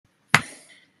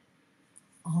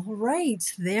All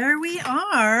right, there we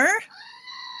are.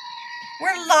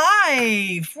 We're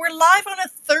live. We're live on a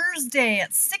Thursday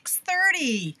at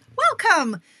 6:30.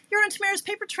 Welcome. You're on Tamara's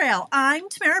Paper Trail. I'm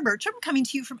Tamara Bertram, coming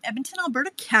to you from Edmonton,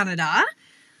 Alberta, Canada.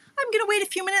 I'm going to wait a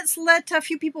few minutes, let a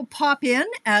few people pop in,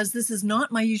 as this is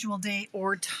not my usual day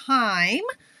or time.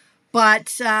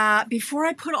 But before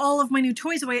I put all of my new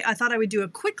toys away, I thought I would do a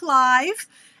quick live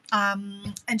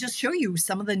and just show you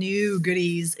some of the new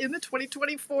goodies in the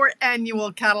 2024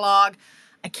 annual catalog.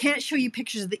 I can't show you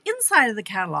pictures of the inside of the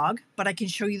catalog, but I can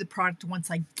show you the product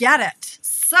once I get it.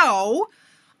 So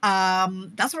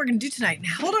that's what we're going to do tonight. Now,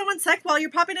 hold on one sec while you're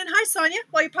popping in. Hi, Sonia.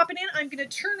 While you're popping in, I'm going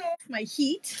to turn off my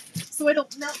heat so I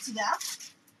don't melt to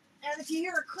death. And if you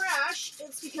hear a crash,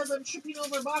 it's because I'm tripping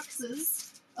over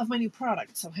boxes of my new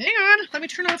product. So hang on. Let me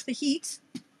turn off the heat.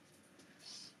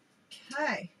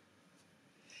 Okay.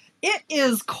 It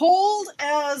is cold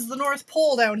as the North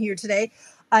Pole down here today.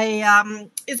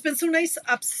 It's been so nice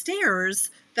upstairs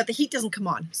that the heat doesn't come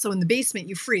on. So in the basement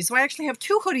you freeze. So I actually have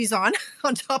two hoodies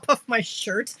on top of my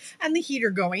shirt and the heater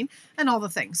going and all the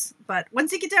things. But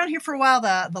once you get down here for a while,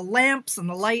 the lamps and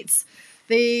the lights,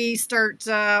 they start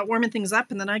warming things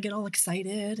up, and then I get all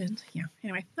excited. And yeah,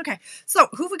 anyway, okay. So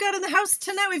who have we got in the house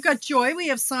tonight? We've got Joy, we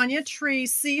have Sonia,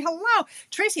 Tracy. Hello,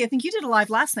 Tracy. I think you did a live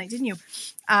last night, didn't you?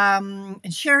 And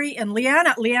Sherry and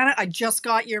Leanna. Leanna, I just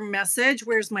got your message.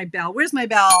 Where's my bell? Where's my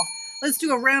bell? Let's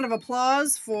do a round of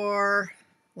applause for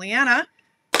Leanna.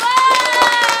 Just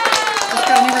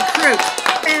got a new recruit.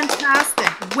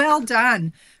 Fantastic. Well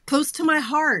done. Close to my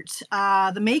heart.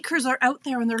 The makers are out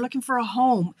there and they're looking for a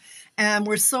home. And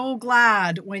we're so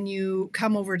glad when you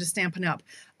come over to Stampin' Up.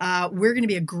 We're going to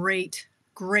be a great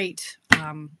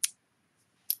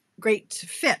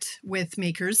fit with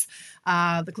makers,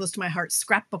 the Close to My Heart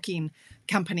scrapbooking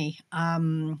company.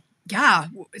 Yeah,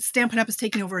 Stampin' Up is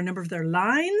taking over a number of their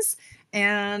lines.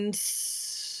 And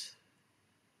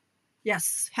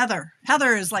yes, Heather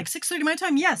is like 6:30 my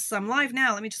time. Yes, I'm live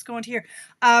now. Let me just go into here.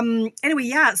 Anyway,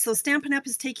 yeah, so Stampin' Up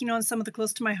is taking on some of the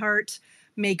Close to My Heart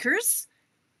makers.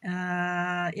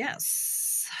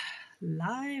 Yes,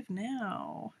 live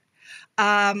now.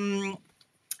 And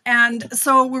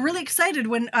so we're really excited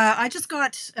when I just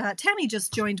got, Tammy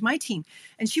just joined my team,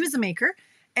 and she was a maker,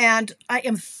 and I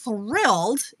am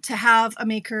thrilled to have a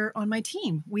maker on my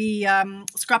team.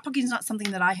 Scrapbooking is not something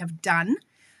that I have done,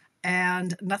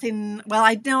 and nothing, well,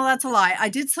 I know that's a lie. I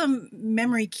did some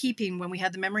memory keeping when we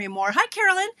had the Memory and More. Hi,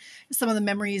 Carolyn. Some of the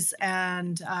memories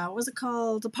and, what was it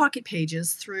called? The pocket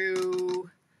pages through...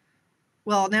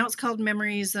 Well, now it's called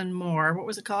Memories and More. What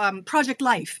was it called? Project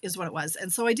Life is what it was.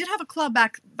 And so I did have a club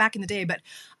back in the day, but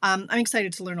I'm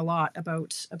excited to learn a lot about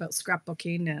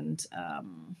scrapbooking and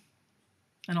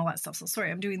all that stuff. So sorry,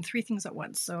 I'm doing three things at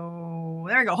once. So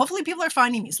there we go. Hopefully people are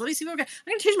finding me. So let me see what I'm going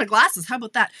to change my glasses. How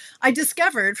about that? I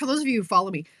discovered, for those of you who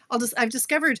follow me, I've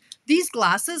discovered these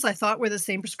glasses I thought were the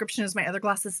same prescription as my other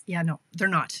glasses. Yeah, no, they're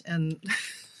not. And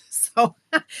so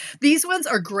these ones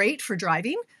are great for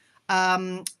driving.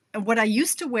 And what I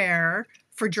used to wear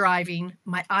for driving,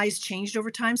 my eyes changed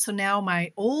over time. So now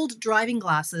my old driving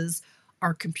glasses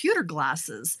are computer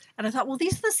glasses. And I thought, well,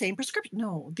 these are the same prescription.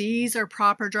 No, these are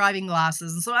proper driving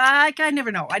glasses. And so I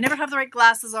never know. I never have the right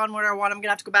glasses on where I want. I'm going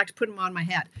to have to go back to putting them on my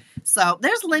head. So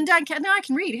there's Linda. And now I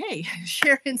can read. Hey,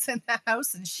 Sharon's in the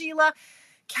house, and Sheila,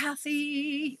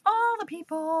 Kathy, all the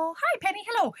people. Hi, Penny.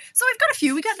 Hello. So we've got a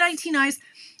few. We got 19 eyes.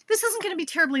 This isn't going to be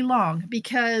terribly long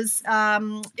because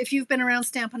if you've been around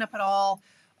Stampin' Up at all,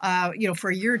 for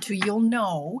a year or two, you'll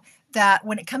know that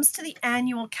when it comes to the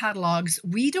annual catalogs,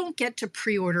 we don't get to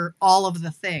pre-order all of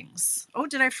the things. Oh,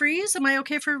 did I freeze? Am I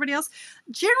okay for everybody else?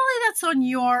 Generally, that's on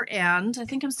your end. I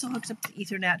think I'm still hooked up to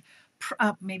Ethernet.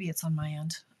 Maybe it's on my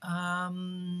end.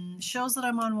 Shows that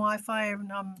I'm on Wi-Fi and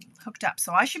I'm hooked up.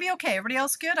 So I should be okay. Everybody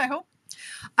else good, I hope?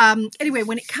 Anyway,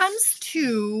 when it comes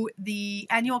to the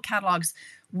annual catalogs,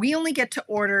 we only get to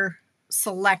order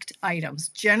select items.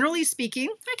 Generally speaking,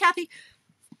 hi, Kathy.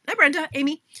 Hi, Brenda,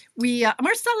 Amy.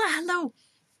 Marcella, hello.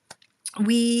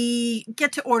 We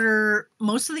get to order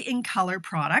most of the in-color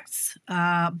products,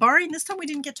 barring this time we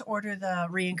didn't get to order the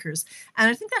re-inkers. And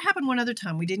I think that happened one other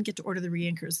time. We didn't get to order the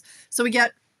re-inkers. So we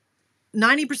get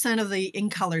 90% of the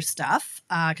in-color stuff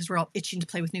because we're all itching to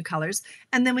play with new colors.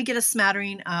 And then we get a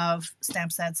smattering of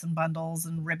stamp sets and bundles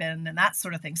and ribbon and that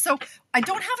sort of thing. So I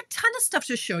don't have a ton of stuff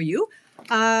to show you.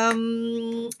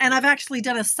 And I've actually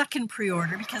done a second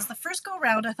pre-order because the first go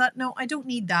around I thought, no, I don't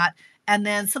need that. And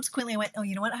then subsequently I went, oh,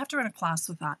 you know what? I have to run a class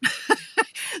with that.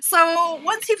 So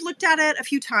once you've looked at it a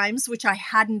few times, which I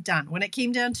hadn't done, when it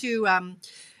came down to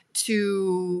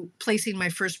to placing my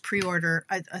first pre-order,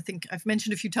 I think I've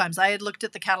mentioned a few times, I had looked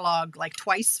at the catalog like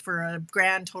twice for a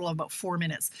grand total of about 4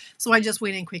 minutes. So I just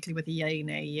went in quickly with a yay,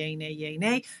 nay, yay, nay, yay,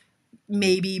 nay.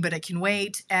 Maybe, but it can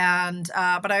wait. And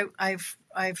but I've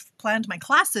planned my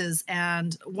classes,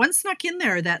 and one snuck in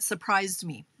there that surprised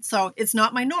me. So it's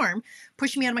not my norm,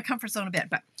 pushing me out of my comfort zone a bit.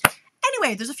 But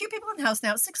anyway, there's a few people in the house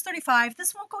now. It's 6:35.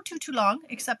 This won't go too long,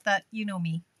 except that you know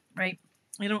me, right?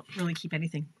 I don't really keep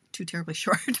anything too terribly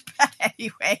short. But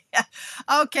anyway,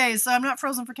 okay. So I'm not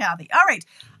frozen for Kathy. All right.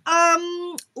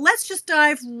 Let's just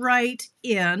dive right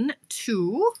in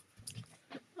to.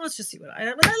 Let's just see let's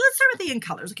start with the in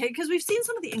colors, okay? Because we've seen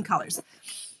some of the in colors.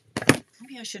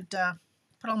 Maybe I should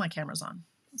put all my cameras on.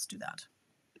 Let's do that.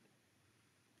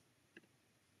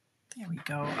 There we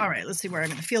go. All right, let's see where I'm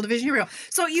in the field of vision. Here we go.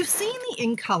 So you've seen the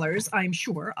in colors, I'm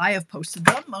sure. I have posted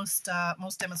them. Most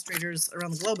demonstrators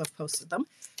around the globe have posted them.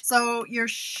 So you're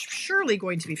surely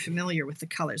going to be familiar with the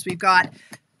colors. We've got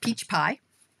peach pie.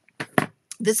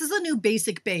 This is a new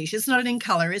basic beige. It's not an in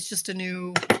color. It's just a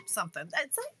new something.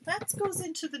 That goes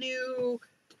into the new.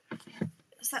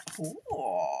 Is that?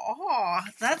 Oh,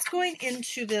 that's going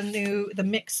into the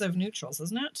mix of neutrals,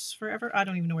 isn't it? Forever. I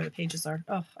don't even know where the pages are.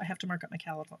 Oh, I have to mark up my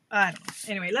calendar. I don't know.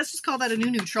 Anyway, let's just call that a new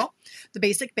neutral. The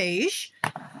basic beige.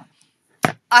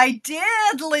 I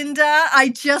did, Linda. I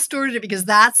just ordered it because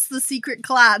that's the secret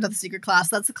class. Not the secret class.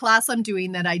 That's the class I'm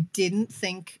doing that I didn't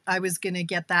think I was going to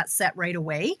get that set right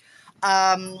away.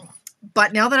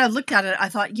 But now that I've looked at it, I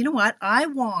thought, you know what? I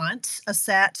want a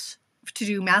set to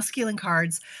do masculine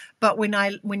cards. But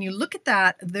when you look at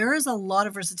that, there is a lot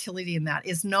of versatility in that.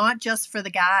 It's not just for the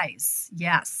guys.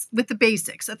 Yes. With the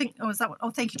basics. I think, is that what?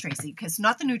 Oh, thank you, Tracy. Because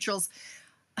not the neutrals.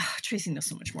 Tracy knows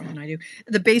so much more than I do.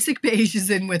 The basic beige is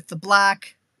in with the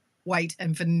black, white,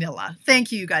 and vanilla.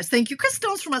 Thank you guys. Thank you. Chris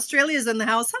Stones from Australia is in the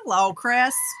house. Hello,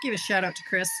 Chris. Give a shout out to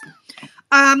Chris.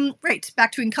 Right.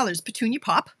 Back to in colors. Petunia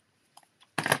Pop.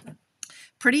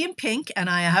 Pretty in Pink, and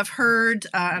I have heard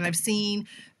and I've seen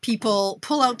people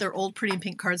pull out their old Pretty in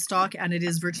Pink cardstock, and it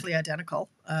is virtually identical.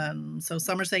 So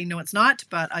some are saying no, it's not,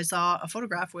 but I saw a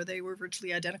photograph where they were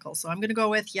virtually identical. So I'm going to go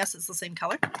with yes, it's the same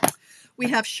color. We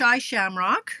have Shy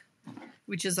Shamrock,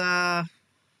 which is a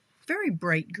very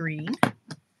bright green,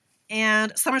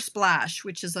 and Summer Splash,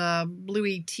 which is a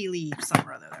bluey tealy something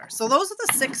or other there. So those are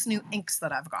the 6 new inks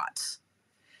that I've got.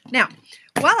 Now,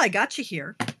 while I got you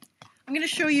here, I'm going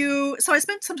to show you. So I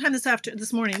spent some time this afternoon,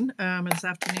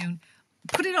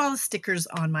 putting all the stickers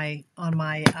on my.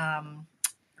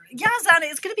 Yeah, Zana,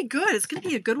 it's going to be good. It's going to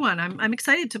be a good one. I'm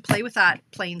excited to play with that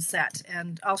plain set,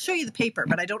 and I'll show you the paper,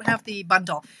 but I don't have the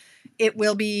bundle. It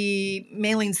will be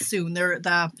mailing soon.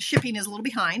 The shipping is a little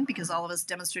behind because all of us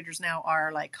demonstrators now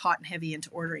are like hot and heavy into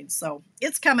ordering. So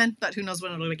it's coming, but who knows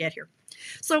when it'll get here.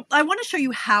 So I want to show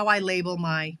you how I label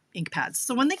my ink pads.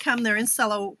 So when they come, they're in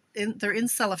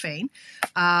cellophane.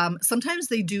 Sometimes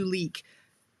they do leak.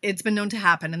 It's been known to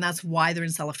happen, and that's why they're in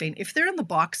cellophane. If they're in the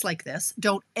box like this,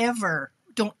 don't ever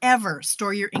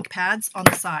store your ink pads on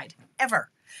the side, ever.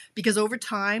 Because over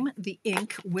time, the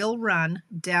ink will run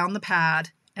down the pad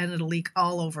and it'll leak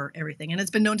all over everything. And it's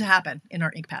been known to happen in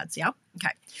our ink pads, yeah?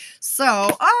 Okay.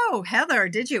 So, oh, Heather,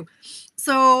 did you?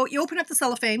 So you open up the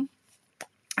cellophane,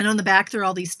 and on the back, there are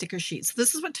all these sticker sheets.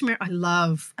 This is what I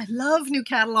love. I love New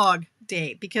Catalog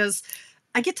Day because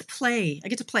I get to play.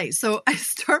 So I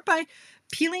start by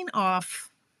peeling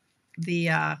off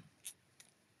the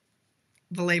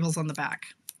labels on the back.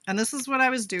 And this is what I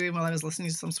was doing while I was listening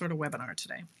to some sort of webinar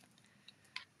today.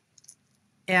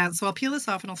 And so I'll peel this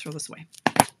off and I'll throw this away.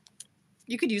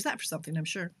 You could use that for something, I'm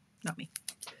sure. Not me.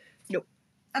 Nope.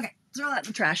 Okay, throw that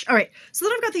in the trash. All right, so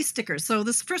then I've got these stickers. So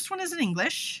this first one is in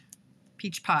English,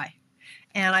 Peach Pie.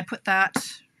 And I put that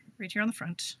right here on the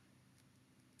front.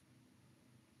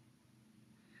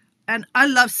 And I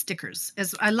love stickers.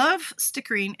 I love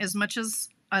stickering as much as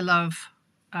I love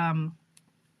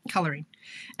coloring.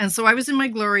 And so I was in my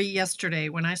glory yesterday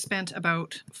when I spent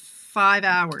about 5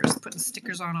 hours putting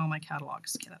stickers on all my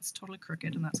catalogs. Okay, that's totally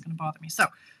crooked and that's going to bother me. So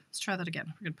let's try that again.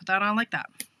 We're going to put that on like that.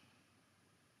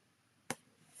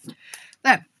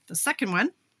 Then the second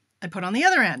one I put on the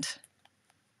other end.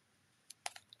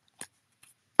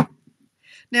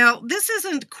 Now, this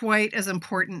isn't quite as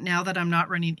important now that I'm not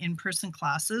running in-person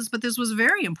classes, but this was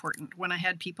very important when I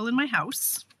had people in my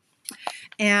house.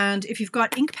 And if you've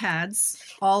got ink pads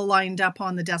all lined up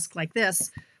on the desk like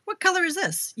this, what color is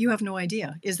this? You have no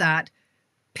idea. Is that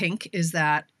pink? Is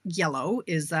that yellow?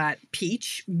 Is that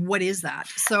peach? What is that?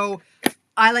 So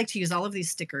I like to use all of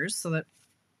these stickers so that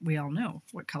we all know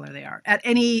what color they are. At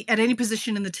any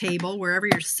position in the table, wherever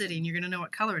you're sitting, you're going to know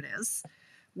what color it is.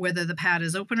 whether the pad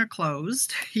is open or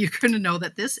closed, you're going to know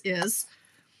that this is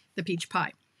the peach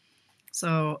pie.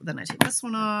 So then I take this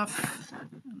one off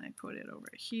and I put it over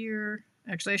here.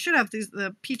 Actually, I should have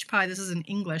the peach pie. This is in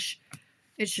English.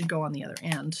 It should go on the other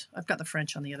end. I've got the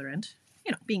French on the other end.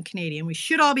 You know, being Canadian, we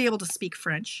should all be able to speak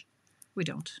French. We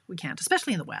don't. We can't,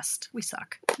 especially in the West. We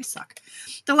suck. We suck.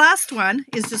 The last one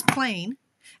is just plain.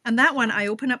 And that one, I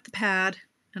open up the pad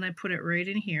and I put it right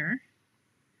in here.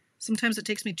 Sometimes it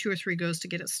takes me 2 or 3 goes to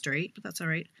get it straight, but that's all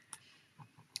right.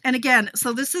 And again,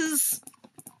 so this is,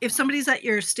 if somebody's at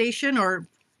your station or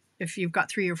if you've got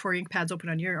 3 or 4 ink pads open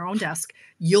on your own desk,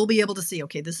 you'll be able to see,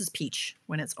 okay, this is peach.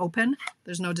 When it's open,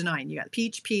 there's no denying. You got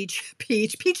peach, peach,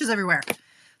 peach. Peach is everywhere.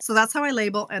 So that's how I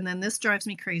label. And then this drives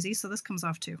me crazy. So this comes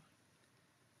off too.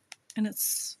 And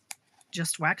it's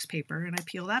just wax paper and I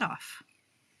peel that off.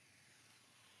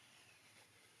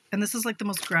 And this is like the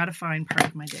most gratifying part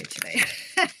of my day today.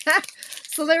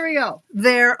 So there we go.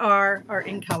 There are our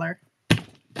ink color.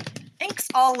 Inks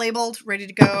all labeled, ready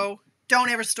to go. Don't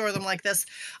ever store them like this.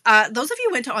 Those of you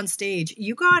who went to On Stage,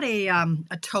 you got a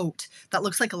tote that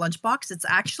looks like a lunchbox. It's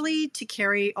actually to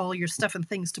carry all your stuff and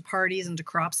things to parties and to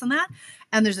crops and that.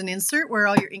 And there's an insert where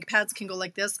all your ink pads can go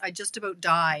like this. I just about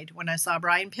died when I saw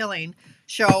Brian Pilling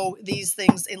show these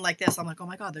things in like this. I'm like, oh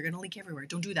my God, they're going to leak everywhere.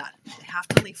 Don't do that. They have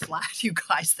to lay flat, you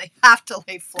guys. They have to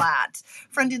lay flat.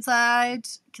 Front inside,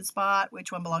 can spot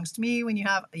which one belongs to me when you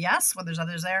have, yes, when there's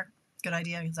others there. Good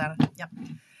idea, Gonzaga. Yep.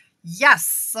 Yes,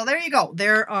 so there you go.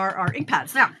 There are our ink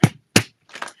pads. Now,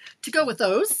 to go with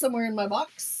those, somewhere in my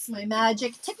box, my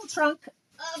magic tickle trunk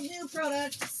of new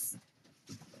products,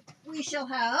 we shall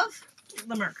have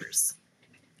the markers.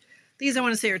 These I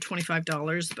want to say are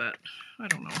 $25, but I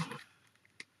don't know.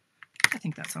 I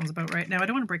think that sounds about right. Now, I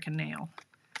don't want to break a nail.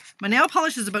 My nail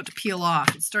polish is about to peel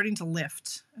off. It's starting to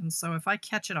lift. And so if I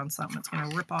catch it on something, it's going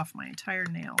to rip off my entire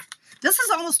nail. This is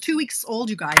almost 2 weeks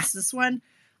old, you guys. This one,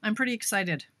 I'm pretty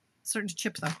excited. Starting to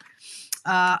chip though.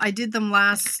 I did them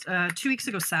last 2 weeks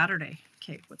ago Saturday.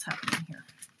 Okay, what's happening here?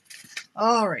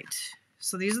 All right.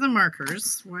 So these are the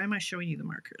markers. Why am I showing you the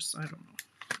markers? I don't know.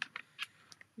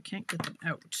 We can't get them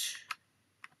out.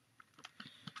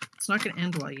 It's not going to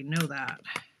end well, you know that.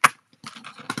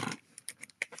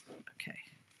 Okay.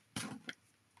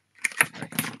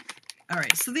 All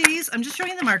right, so these, I'm just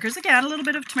showing you the markers. Again, a little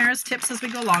bit of Tamara's tips as we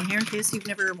go along here in case you've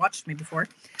never watched me before.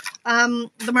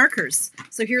 The markers.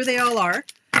 So here they all are.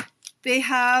 They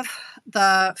have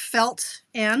the felt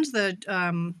end,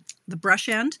 the brush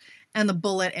end, and the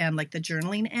bullet end, like the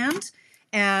journaling end.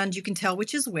 And you can tell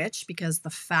which is which because the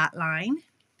fat line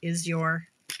is your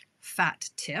fat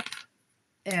tip,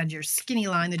 and your skinny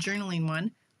line, the journaling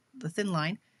one, the thin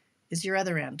line, is your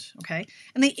other end. Okay.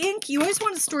 And the ink, you always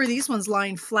want to store these ones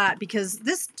lying flat because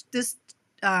this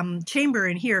chamber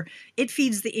in here, it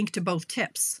feeds the ink to both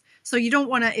tips. So you don't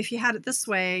want to, if you had it this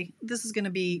way, this is going to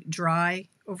be dry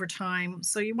over time.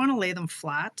 So you want to lay them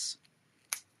flat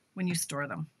when you store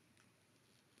them.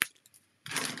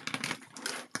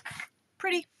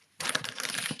 Pretty.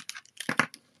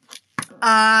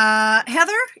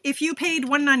 Heather, if you paid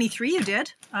 $1.93, you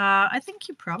did. I think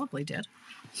you probably did.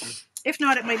 If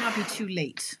not, it might not be too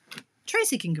late.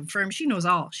 Tracy can confirm. She knows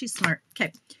all. She's smart.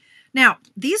 Okay. Now,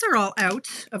 these are all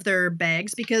out of their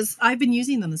bags because I've been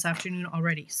using them this afternoon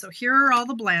already. So here are all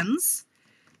the blends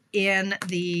in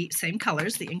the same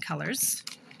colors, the ink colors.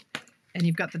 And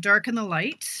you've got the dark and the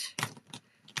light.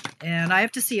 And I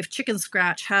have to see if Chicken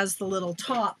Scratch has the little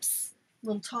tops,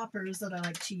 little toppers that I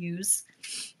like to use.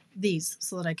 These,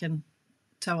 so that I can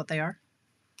tell what they are.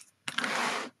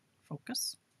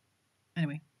 Focus.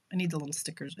 Anyway, I need the little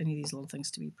stickers. I need these little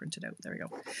things to be printed out. There we go.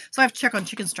 So I have to check on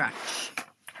Chicken Scratch.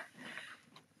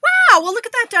 Wow, well look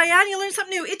at that, Diane. You learned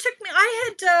something new. It took me,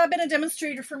 I had been a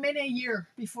demonstrator for many a year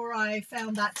before I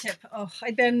found that tip. Oh,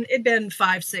 it'd been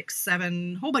 5, 6,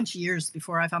 7, whole bunch of years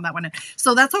before I found that one.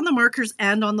 So that's on the markers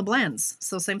and on the blends.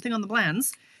 So same thing on the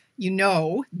blends. You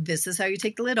know, this is how you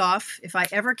take the lid off. If I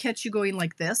ever catch you going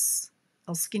like this,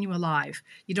 I'll skin you alive.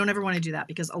 You don't ever want to do that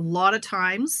because a lot of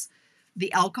times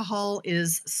the alcohol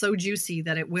is so juicy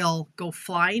that it will go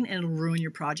flying and it'll ruin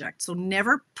your project. So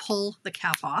never pull the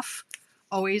cap off.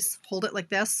 Always hold it like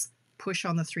this, push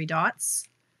on the 3 dots,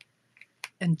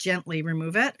 and gently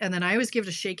remove it. And then I always give it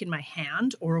a shake in my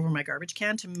hand or over my garbage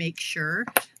can to make sure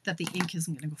that the ink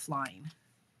isn't going to go flying.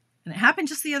 And it happened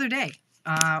just the other day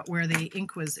where the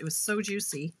ink was so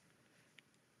juicy.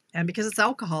 And because it's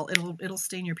alcohol, it'll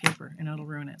stain your paper and it'll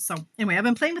ruin it. So anyway, I've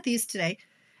been playing with these today.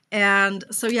 And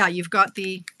so yeah, you've got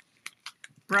the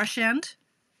brush end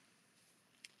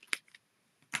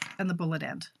and the bullet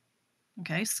end.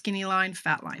 Okay, skinny line,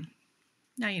 fat line.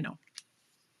 Now you know.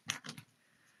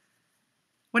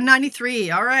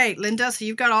 $193. All right, Linda, so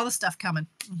you've got all the stuff coming.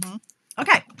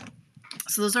 Okay,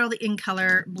 so those are all the in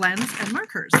color blends and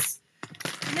markers.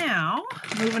 Now,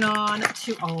 moving on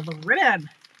to all the ribbon.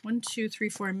 1, 2, 3,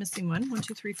 4. I'm missing one. 1,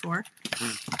 2, 3, 4.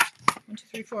 1, 2,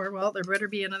 3, 4. Well, there better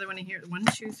be another one in here. 1,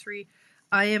 2, 3.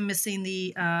 I am missing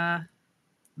the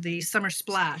Summer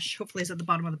Splash. Hopefully it's at the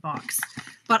bottom of the box.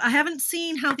 But I haven't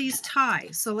seen how these tie,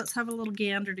 so let's have a little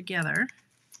gander together.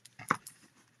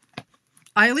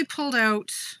 I only pulled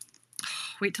out...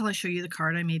 Wait till I show you the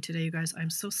card I made today, you guys.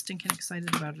 I'm so stinking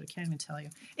excited about it. I can't even tell you.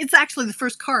 It's actually the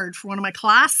first card for one of my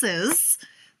classes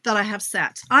that I have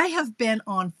set. I have been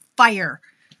on fire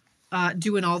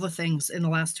doing all the things in the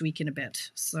last week and a bit.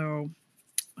 So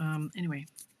anyway,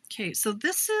 okay, so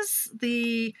this is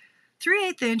the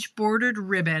 3/8 inch bordered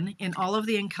ribbon in all of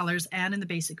the in colors and in the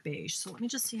basic beige. So let me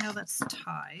just see how that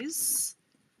ties.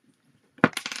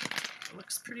 It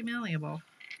looks pretty malleable.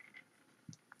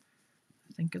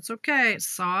 I think it's okay. It's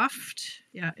soft.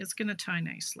 Yeah, it's going to tie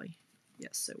nicely.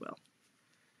 Yes, it will.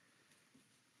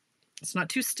 It's not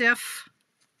too stiff.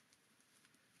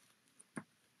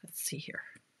 Let's see here.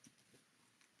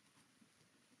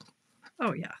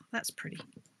 Oh yeah, that's pretty.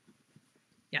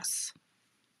 Yes.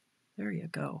 There you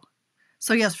go.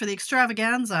 So yes, for the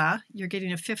extravaganza, you're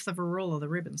getting 1/5 of a roll of the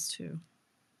ribbons too.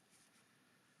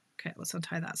 Okay, let's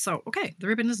untie that. So, okay, the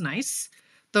ribbon is nice.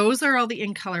 Those are all the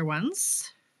in color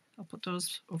ones. I'll put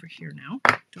those over here now.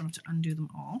 Don't have to undo them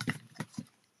all.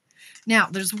 Now,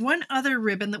 there's one other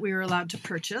ribbon that we were allowed to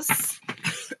purchase.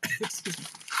 Excuse me.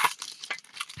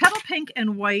 Petal Pink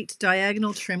and White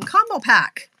Diagonal Trim Combo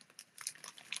Pack.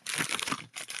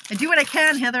 I do what I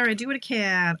can, Heather. I do what I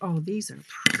can. Oh, these are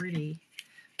pretty.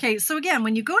 Okay, so again,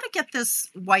 when you go to get this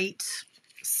white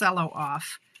cello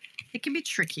off, it can be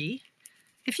tricky.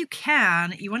 If you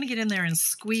can, you want to get in there and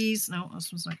squeeze. No,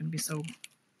 this one's not going to be so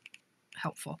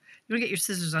helpful. You want to get your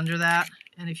scissors under that,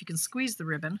 and if you can squeeze the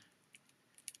ribbon,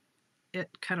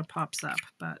 it kind of pops up,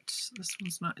 but this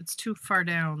one's not, it's too far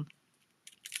down.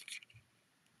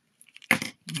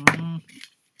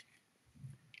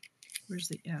 Where's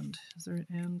the end? Is there an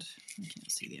end? I can't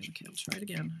see the end. Okay, I'll try it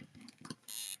again.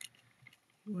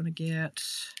 You want to get,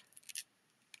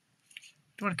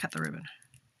 you want to cut the ribbon.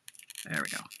 There we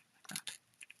go. Like that.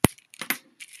 Okay.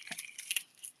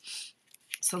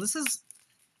 So this is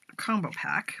combo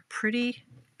pack. Pretty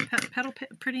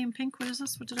pretty in pink. What is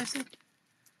this? What did I say?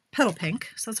 Petal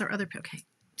Pink. So that's our other. Okay,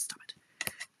 stop it.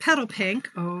 Petal Pink.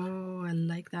 Oh, I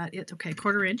like that. Okay,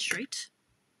 1/4 inch, right?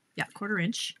 Yeah, 1/4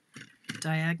 inch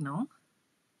diagonal.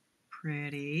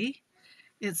 Pretty.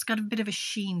 It's got a bit of a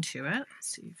sheen to it. Let's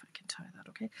see if I can tie that.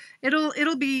 Okay,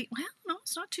 it'll be, well, no,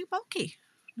 it's not too bulky.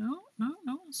 No,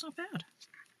 it's not bad.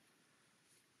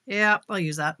 Yeah, I'll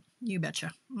use that. You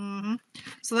betcha.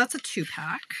 So that's a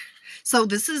 2-pack. So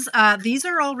this is these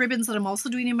are all ribbons that I'm also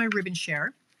doing in my ribbon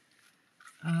share.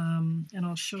 And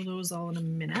I'll show those all in a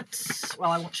minute. Well,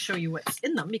 I won't show you what's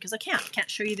in them because I can't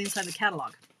show you the inside of the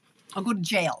catalog. I'll go to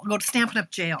jail. I'll go to Stampin'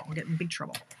 Up! Jail. I'll get in big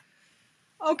trouble.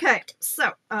 Okay,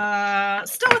 so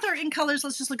still with our in colors,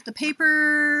 let's just look at the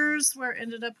papers where it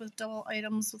ended up with double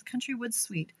items with Country Wood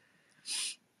Suite.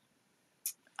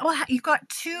 Well, you've got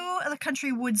 2 of the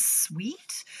Country Wood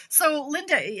Suite. So,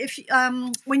 Linda, if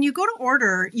when you go to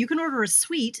order, you can order a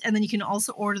suite, and then you can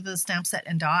also order the stamp set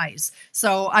and dies.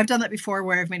 So I've done that before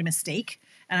where I've made a mistake,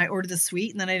 and I ordered the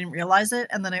suite, and then I didn't realize it,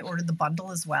 and then I ordered the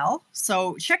bundle as well.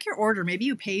 So check your order. Maybe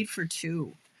you paid for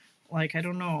 2. Like, I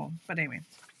don't know. But anyway.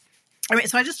 All right,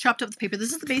 so I just chopped up the paper.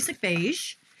 This is the basic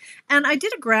beige. And I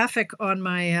did a graphic on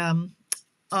my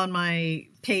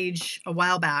page a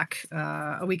while back,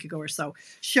 a week ago or so,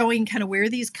 showing kind of where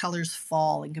these colors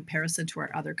fall in comparison to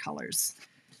our other colors.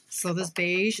 So this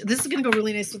beige, this is going to go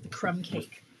really nice with the crumb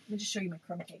cake. Let me just show you my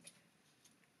crumb cake.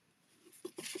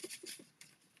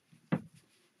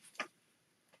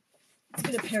 It's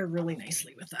going to pair really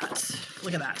nicely with that.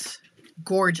 Look at that.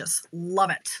 Gorgeous. Love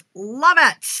it. Love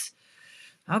it.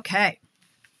 Okay.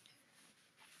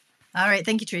 All right.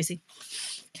 Thank you, Tracy.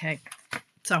 Okay.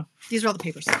 So these are all the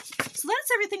papers. So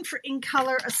that's everything for in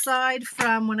color, aside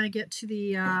from when I get to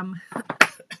the,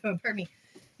 pardon me,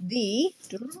 the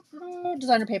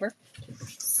designer paper.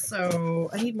 So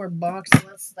I need more boxes.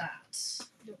 That's that.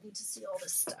 I don't need to see all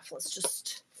this stuff. Let's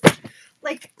just,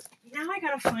 like, now I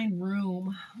gotta find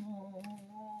room.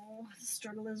 Oh, the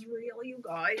struggle is real, you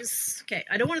guys. Okay,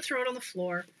 I don't want to throw it on the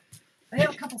floor. I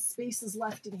have a couple spaces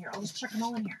left in here. I'll just chuck them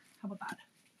all in here. How about that?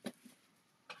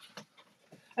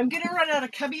 I'm going to run out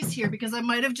of cubbies here because I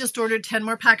might have just ordered 10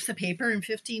 more packs of paper and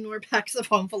 15 more packs of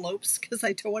envelopes because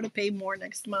I don't want to pay more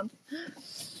next month.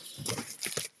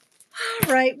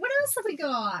 All right, what else have we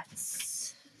got?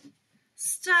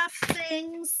 stuff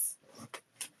things.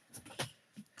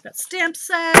 Got stamp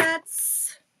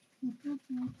sets.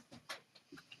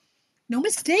 No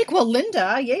mistake. Well,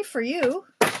 Linda, yay for you.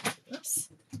 Oops.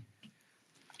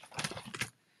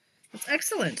 That's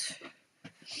excellent.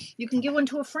 You can give one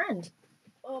to a friend.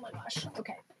 Oh my gosh.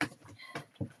 Okay.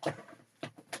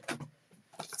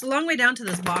 It's a long way down to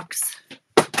this box.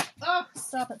 Oh,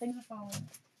 stop it. Things are falling.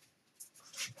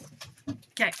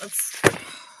 Okay, let's...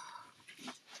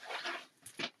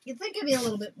 You'd think it'd be a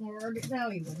little bit more, but no,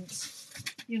 you wouldn't.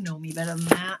 You know me better than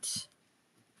that.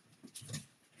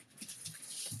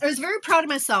 I was very proud of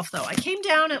myself, though. I came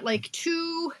down at like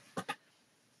 2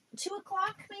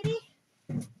 o'clock, maybe?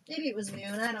 Maybe it was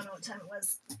noon. I don't know what time it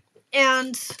was.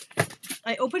 And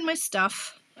I opened my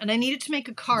stuff, and I needed to make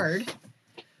a card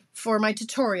for my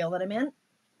tutorial that I'm in.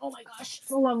 Oh my gosh,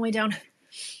 it's a long way down.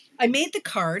 I made the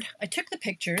card. I took the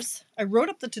pictures. I wrote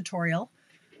up the tutorial.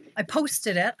 I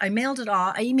posted it. I mailed it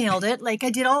all. I emailed it. Like, I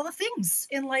did all the things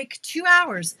in like 2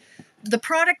 hours. The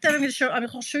product that I'm going to show,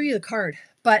 I'll show you the card.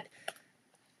 But,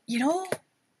 you know,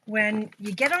 when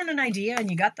you get on an idea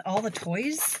and you got all the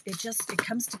toys, it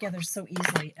comes together so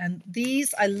easily. And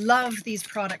these, I love these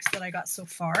products that I got so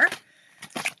far.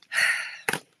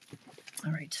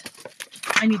 All right.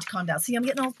 I need to calm down. See, I'm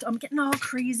getting all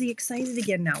crazy excited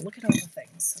again now. Look at all the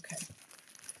things. Okay.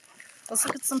 Let's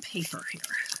look at some paper here.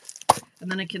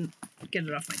 And then I can get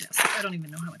it off my desk. I don't even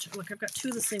know how much. Look, I've got 2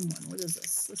 of the same one. What is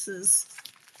this? This is,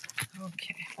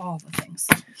 okay, all the things.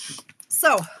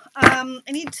 So, I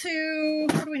need to,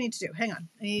 what do I need to do? Hang on.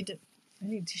 I need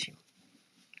tissue.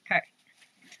 Okay.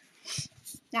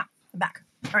 Now, I'm back.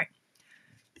 All right.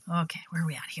 Okay, where are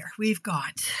we at here? We've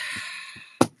got,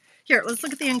 here, let's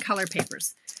look at the in color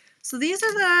papers. So these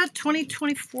are the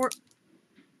 2024,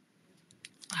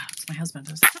 wow, it's my husband.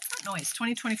 What's that noise?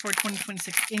 2024,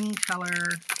 2026 in color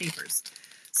papers.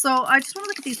 So I just want to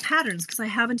look at these patterns because I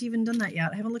haven't even done that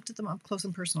yet. I haven't looked at them up close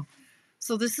and personal.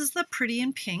 So this is the Pretty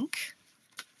in Pink.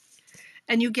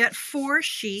 And you get 4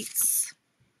 sheets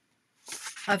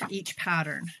of each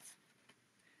pattern.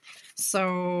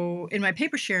 So in my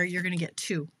paper share, you're going to get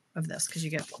 2 of this because you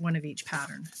get 1 of each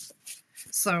pattern.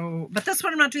 So, but that's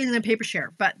what I'm not doing in the paper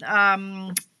share. But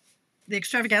the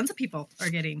extravaganza people are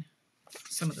getting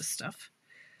some of this stuff.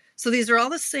 So these are all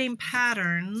the same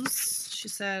patterns, she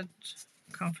said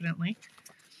confidently.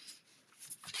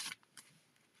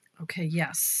 Okay,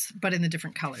 yes, but in the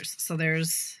different colors. So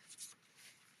there's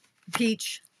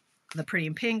peach, the Pretty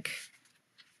in Pink,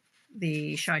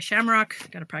 the Shy Shamrock,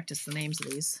 got to practice the names of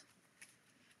these,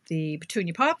 the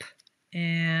Petunia Pop,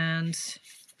 and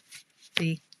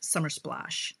the Summer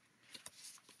Splash.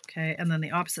 Okay, and then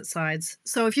the opposite sides.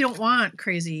 So if you don't want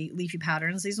crazy leafy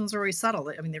patterns, these ones are always subtle.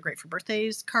 I mean, they're great for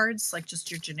birthdays cards, like just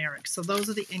your generic. So those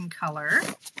are the in color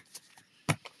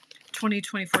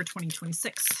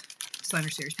 2024-2026 Designer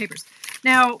Series papers.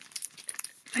 Now,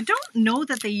 I don't know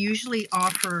that they usually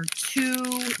offer 2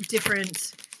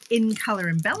 different in color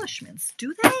embellishments,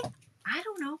 do they? I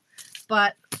don't know.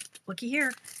 But looky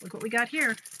here. Look what we got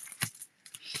here.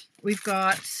 We've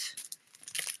got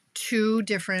 2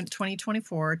 different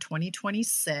 2024,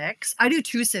 2026. I do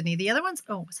 2, Sydney. The other ones,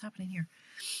 oh, what's happening here?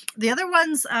 The other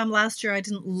ones last year I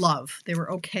didn't love. They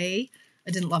were okay.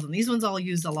 I didn't love them. These ones I'll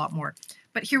use a lot more.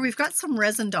 But here we've got some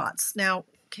resin dots. Now,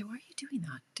 okay, why are you doing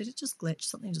that? Did it just glitch?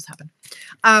 Something just happened.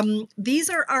 These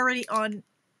are already out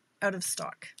of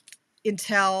stock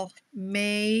until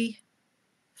May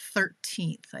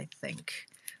 13th, I think.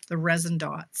 The resin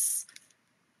dots.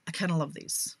 I kind of love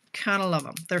these. Kind of love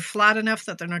them. They're flat enough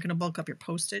that they're not going to bulk up your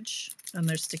postage, and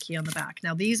they're sticky on the back.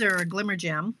 Now these are a glimmer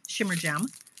gem, shimmer gem,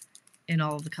 in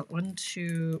all of the colors. 1,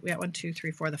 2, we got 1, 2,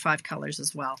 3, 4, the 5 colors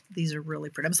as well. These are really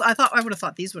pretty. So I would have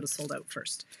thought these would have sold out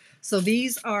first. So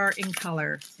these are in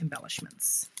color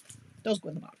embellishments. Those go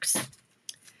in the box.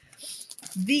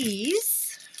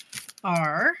 These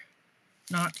are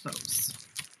not those.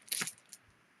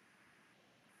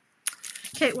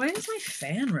 Okay, why is my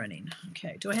fan running?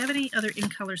 Okay, do I have any other in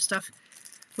color stuff?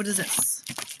 What is this?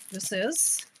 This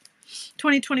is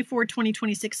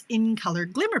 2024-2026 in color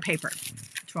glimmer paper,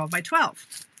 12 by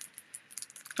 12.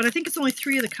 But I think it's only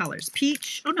 3 of the colors.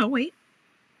 Peach, oh no, wait.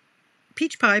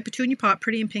 Peach Pie, Petunia Pop,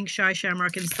 Pretty in Pink, Shy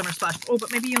Shamrock, and Summer Splash. Oh,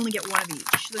 but maybe you only get 1 of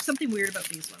each. There's something weird about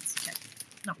these ones. Okay,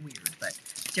 not weird, but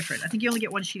different. I think you only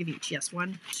get 1 sheet of each. Yes,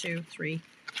 1, 2, 3.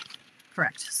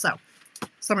 Correct. So,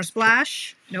 Summer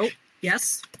Splash, nope.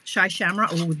 Yes, Shy Shamrock.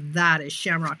 Oh, that is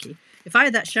shamrocky. If I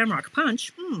had that Shamrock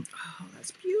Punch, oh, that's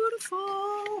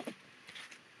beautiful.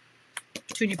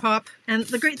 Petunia Pop. And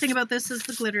the great thing about this is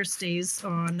the glitter stays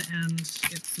on and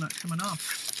it's not coming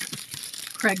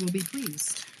off. Craig will be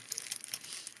pleased.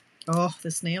 Oh,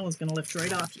 this nail is going to lift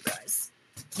right off, you guys.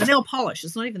 The nail polish.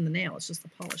 It's not even the nail. It's just the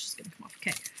polish is going to come off.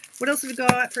 Okay. What else have we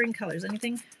got for in colors?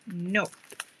 Anything? No.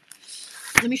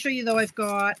 Let me show you, though. I've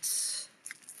got,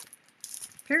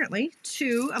 apparently,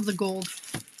 2 of the gold.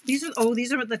 These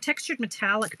are the textured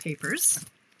metallic papers.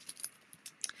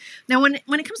 Now, when it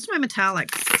comes to my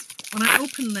metallics, when I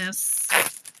open this,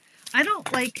 I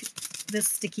don't like this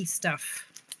sticky stuff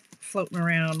floating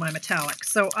around my metallic.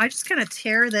 So I just kind of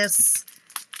tear this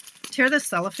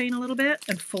cellophane a little bit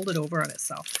and fold it over on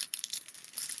itself.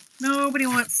 Nobody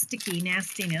wants sticky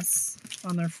nastiness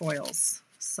on their foils.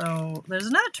 So there's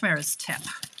another Tamara's tip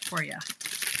for you.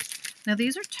 Now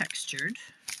these are textured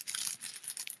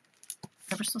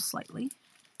ever so slightly.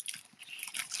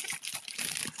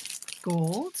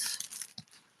 Gold.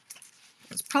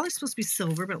 It's probably supposed to be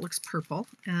silver, but it looks purple.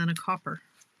 And a copper.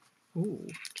 Ooh,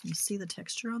 can you see the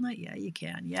texture on that? Yeah, you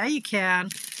can. Yeah, you can.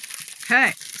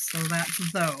 Okay, so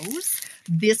that's those.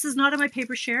 This is not in my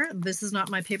paper share. This is not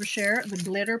my paper share. The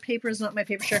glitter paper is not my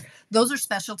paper share. Those are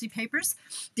specialty papers.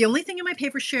 The only thing in my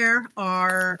paper share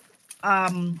are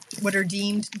what are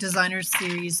deemed designer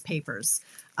series papers.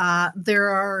 There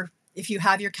are, if you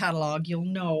have your catalog, you'll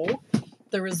know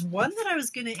there was one that I was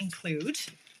going to include.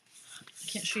 I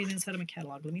can't show you the inside of my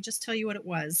catalog. Let me just tell you what it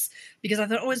was, because I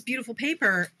thought, oh, it's beautiful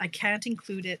paper. I can't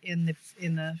include it in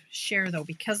the share though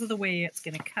because of the way it's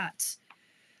going to cut.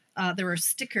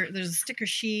 There's a sticker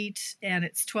sheet, and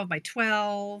it's 12 by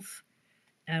 12,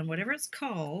 and whatever it's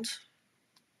called,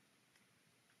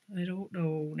 I don't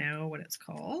know now what it's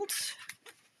called.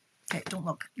 Okay, don't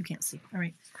look. You can't see. All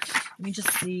right. Let me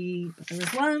just see. There was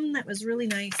one that was really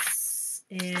nice,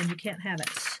 and you can't have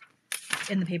it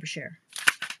in the paper share.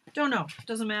 Don't know.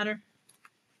 Doesn't matter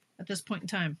at this point in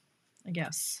time, I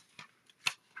guess.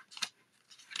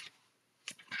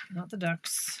 Not the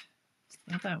ducks.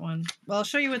 Not that one. Well, I'll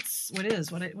show you what it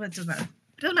is. What doesn't matter.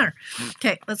 It doesn't matter.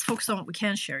 Okay, let's focus on what we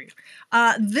can share you.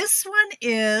 This one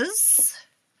is,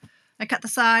 I cut the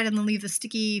side and then leave the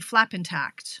sticky flap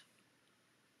intact.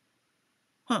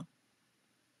 Huh.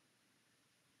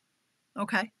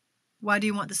 Okay. Why do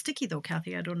you want the sticky though,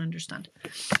 Kathy? I don't understand.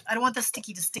 I don't want the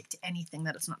sticky to stick to anything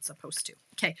that it's not supposed to.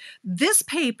 Okay. This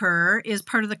paper is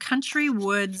part of the Country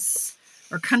Woods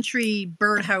or Country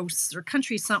Birdhouse or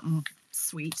Country something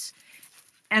suite.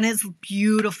 And it's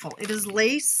beautiful. It is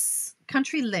lace,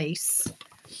 country lace.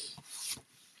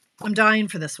 I'm dying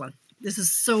for this one. This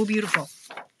is so beautiful.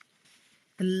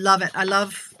 I love it. I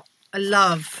love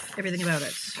everything about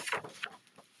it.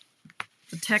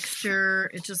 The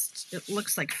texture, it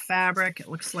looks like fabric. It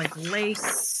looks like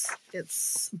lace.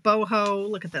 It's boho.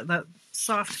 Look at that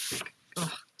soft.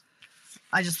 Oh,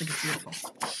 I just think it's beautiful.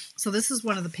 So this is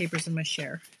one of the papers in my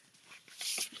share.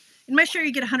 In my share,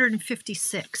 you get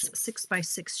 156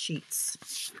 6x6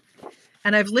 sheets.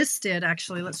 And I've listed,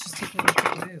 actually, let's just take a look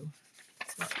at you.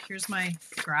 So here's my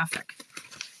graphic.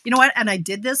 You know what? And I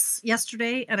did this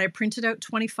yesterday, and I printed out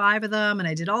 25 of them, and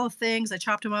I did all the things. I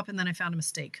chopped them up, and then I found a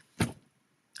mistake. I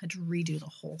had to redo the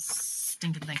whole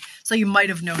stinking thing. So you might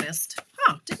have noticed,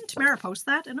 oh, didn't Tamara post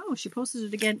that? And oh, she posted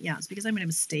it again. Yeah, it's because I made a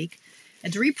mistake. I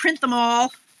had to reprint them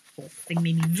all. The whole thing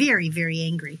made me very, very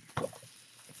angry.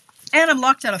 And I'm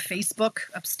locked out of Facebook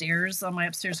upstairs on my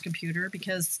upstairs computer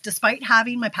because despite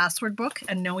having my password book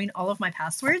and knowing all of my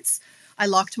passwords, I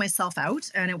locked myself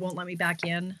out and it won't let me back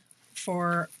in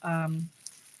for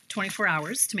 24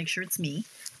 hours to make sure it's me.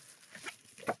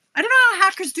 I don't know how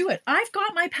hackers do it. I've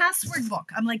got my password book.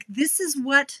 I'm like, this is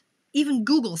what even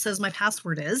Google says my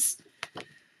password is.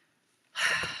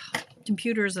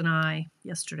 Computers and I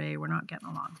yesterday were not getting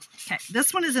along. Okay,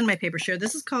 this one is in my paper share.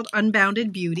 This is called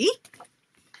Unbounded Beauty.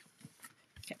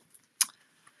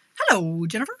 Hello,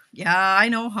 Jennifer. Yeah, I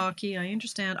know hockey. I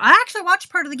understand. I actually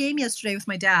watched part of the game yesterday with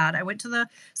my dad. I went to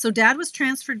so Dad was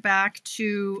transferred back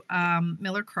to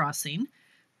Miller Crossing.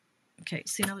 Okay,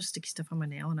 see now there's sticky stuff on my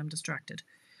nail and I'm distracted.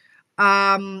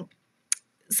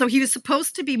 So he was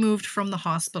supposed to be moved from the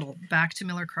hospital back to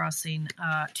Miller Crossing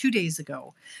 2 days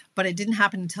ago, but it didn't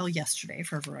happen until yesterday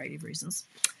for a variety of reasons.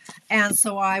 And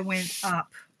so I went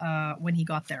up when he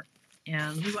got there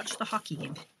and we watched the hockey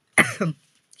game.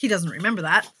 He doesn't remember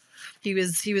that. He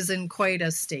was in quite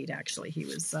a state, actually. He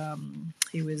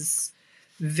was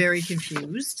very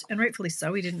confused, and rightfully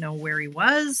so. He didn't know where he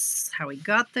was, how he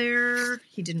got there.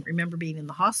 He didn't remember being in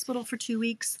the hospital for 2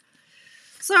 weeks.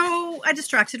 So I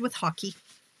distracted with hockey,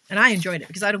 and I enjoyed it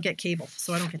because I don't get cable,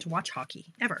 so I don't get to watch hockey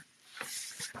ever.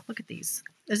 Look at these.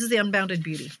 This is the Unbounded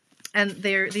Beauty, and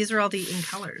these are all the in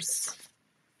colors.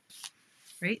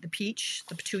 Right? The peach,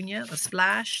 the petunia, the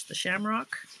splash, the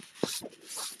shamrock.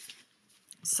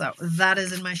 So that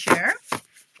is in my share.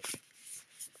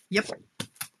 Yep.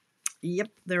 Yep,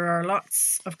 there are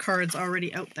lots of cards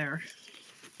already out there.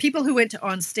 People who went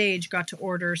on stage got to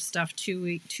order stuff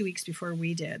 2 weeks before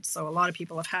we did. So a lot of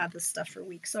people have had this stuff for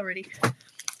weeks already.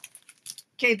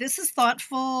 Okay, this is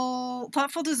thoughtful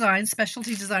design,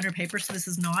 specialty designer paper. So this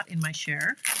is not in my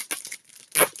share.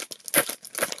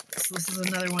 So this is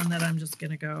another one that I'm just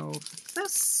going to go like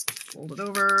this, fold it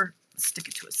over, stick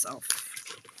it to itself.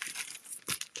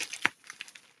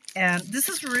 And this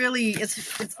is really,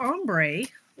 it's ombre.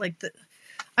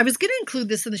 I was going to include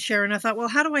this in the share, and I thought, well,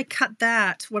 how do I cut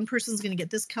that? One person's going to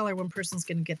get this color, one person's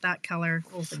going to get that color.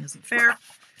 The whole thing isn't fair.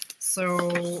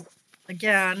 So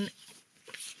again,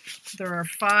 there are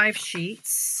 5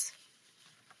 sheets,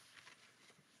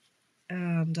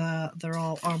 and they're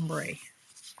all ombre.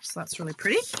 So that's really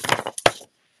pretty.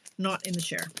 Not in the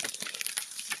share.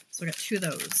 So I got 2 of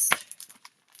those.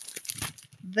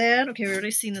 Then, okay, we've already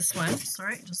seen this one.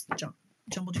 Sorry, just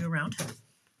jumbled you around.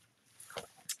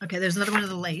 Okay, there's another one of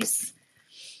the lace.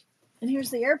 And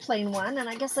here's the airplane one, and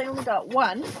I guess I only got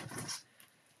one.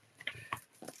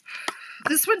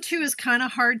 This one, too, is kind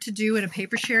of hard to do in a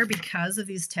paper share because of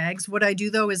these tags. What I do,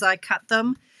 though, is I cut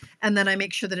them, and then I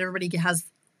make sure that everybody has,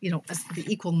 you know,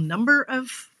 the equal number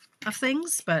of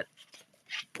things, but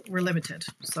we're limited.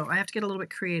 So I have to get a little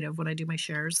bit creative when I do my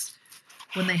shares,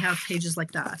 when they have pages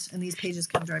like that. And these pages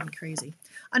can drive me crazy.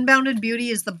 Unbounded Beauty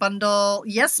is the bundle.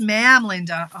 Yes, ma'am,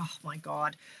 Linda. Oh, my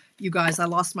God. You guys, I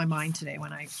lost my mind today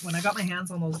when I got my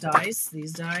hands on those dies.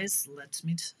 These dies, let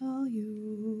me tell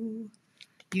you.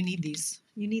 You need these.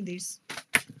 You need these.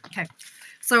 Okay.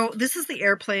 So this is the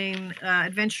Airplane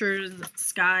Adventure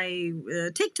Sky,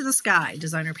 Take to the Sky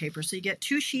designer paper. So you get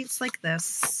 2 sheets like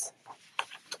this.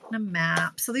 A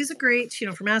map. So these are great, you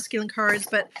know, for masculine cards,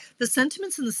 but the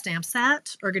sentiments in the stamp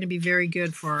set are going to be very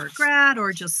good for grad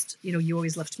or just, you know, you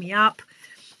always lift me up.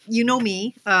 You know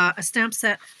me, a stamp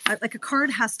set, like a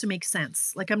card has to make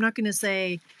sense. Like I'm not going to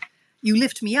say you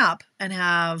lift me up and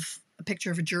have a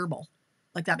picture of a gerbil.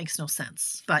 Like that makes no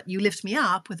sense. But you lift me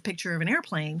up with a picture of an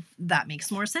airplane, that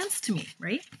makes more sense to me,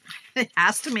 right? It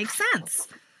has to make sense.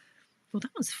 Well,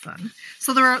 that was fun.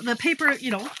 So there are the paper,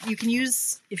 you know, you can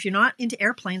use, if you're not into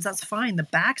airplanes, that's fine. The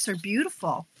backs are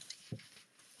beautiful.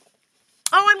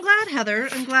 Oh, I'm glad, Heather.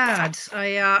 I'm glad.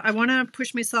 I want to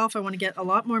push myself. I want to get a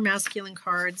lot more masculine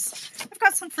cards. I've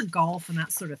got some for golf and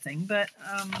that sort of thing, but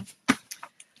I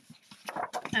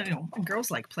don't know. And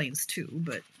girls like planes too,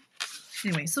 but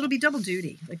anyway, so it'll be double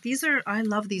duty. Like these are, I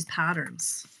love these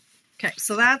patterns. Okay,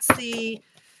 so that's the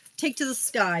Take to the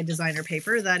Sky designer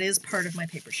paper. That is part of my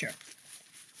paper share.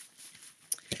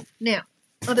 Now,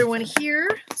 other one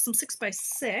here, some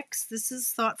 6x6. This is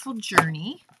Thoughtful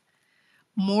Journey.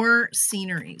 More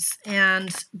sceneries.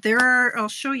 And there are, I'll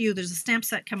show you, there's a stamp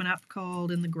set coming up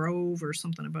called In the Grove or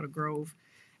something about a grove.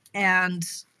 And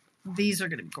these are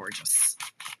going to be gorgeous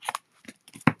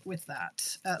with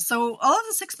that. So all of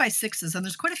the 6x6s, and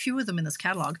there's quite a few of them in this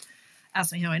catalog.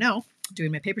 Ask me how I know,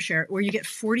 doing my paper share, where you get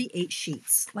 48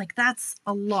 sheets. Like that's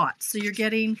a lot. So you're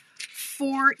getting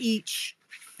 4 each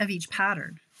of each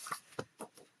pattern.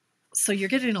 So you're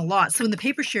getting a lot. So in the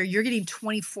paper share, you're getting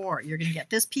 24. You're going to get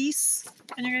this piece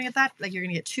and you're going to get that. Like you're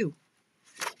going to get 2.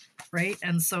 Right?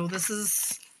 And so this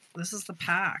is the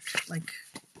pack. Like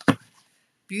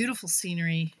beautiful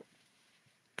scenery.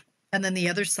 And then the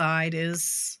other side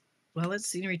is, well, it's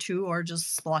scenery 2 or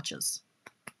just splotches.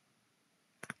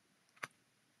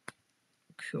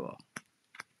 Cool.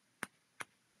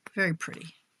 Very pretty.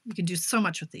 You can do so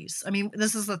much with these. I mean,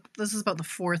 this is about the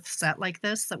 4th set like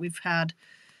this that we've had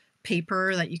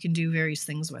paper that you can do various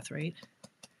things with, right?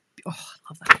 Oh,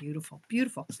 I love that. Beautiful.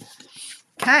 Beautiful.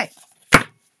 Okay.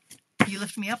 You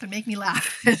lift me up and make me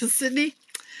laugh. Sydney,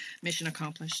 mission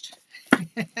accomplished. I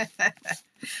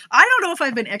don't know if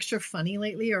I've been extra funny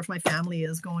lately or if my family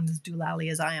is going as doolally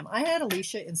as I am. I had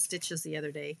Alicia in stitches the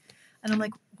other day and I'm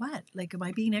like, what? Like, am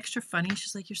I being extra funny?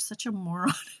 She's like, you're such a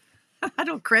moron. I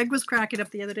know Craig was cracking up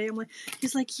the other day. I'm like,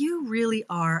 he's like, you really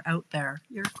are out there.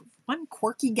 You're one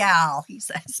quirky gal, he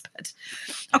says. But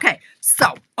okay,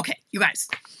 so, okay, you guys,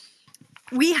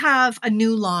 we have a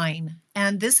new line,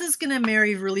 and this is going to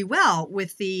marry really well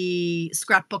with the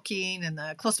scrapbooking and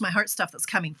the Close to My Heart stuff that's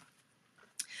coming.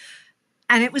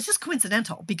 And it was just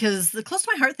coincidental because the Close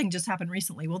to My Heart thing just happened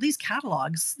recently. Well, these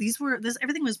catalogs,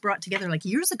 everything was brought together like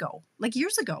years ago. Like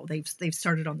years ago, they've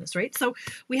started on this, right? So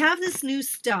we have this new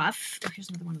stuff. Oh, here's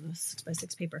another one of those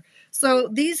 6x6 paper. So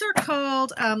these are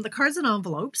called the Cards and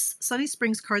Envelopes, Sunny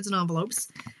Springs Cards and Envelopes.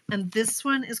 And this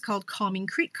one is called Calming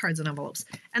Creek Cards and Envelopes.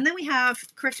 And then we have,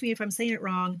 correct me if I'm saying it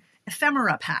wrong,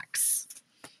 ephemera packs.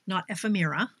 Not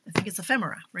ephemera. I think it's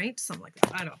ephemera, right? Something like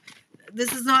that. I don't know.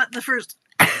 This is not the first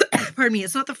pardon me,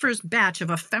 it's not the first batch of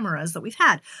ephemeras that we've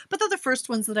had, but they're the first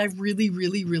ones that I've really,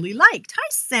 really, really liked. Hi,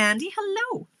 Sandy.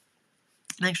 Hello.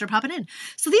 Thanks for popping in.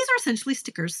 So these are essentially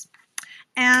stickers,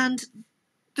 and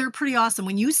they're pretty awesome.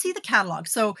 When you see the catalog,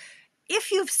 so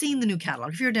if you've seen the new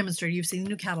catalog, if you're a demonstrator, you've seen the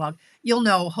new catalog, you'll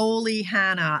know, holy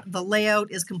Hannah, the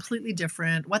layout is completely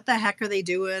different. What the heck are they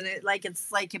doing?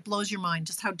 It blows your mind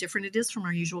just how different it is from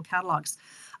our usual catalogs.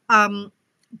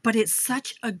 But it's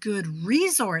such a good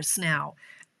resource now.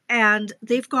 And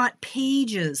they've got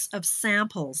pages of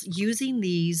samples using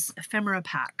these ephemera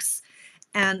packs.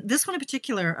 And this one in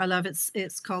particular, I love.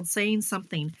 It's called Saying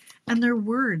Something, and they're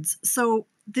words. So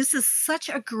this is such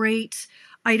a great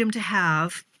item to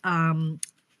have,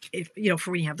 if,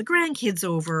 for when you have the grandkids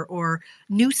over or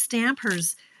new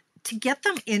stampers, to get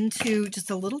them into just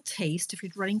a little taste. If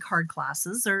you're running card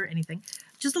classes or anything,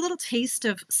 just a little taste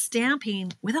of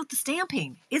stamping without the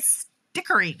stamping. It's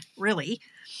stickering, really.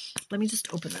 Let me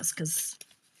just open this because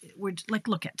we're like,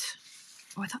 look at.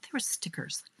 Oh, I thought they were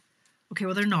stickers. Okay,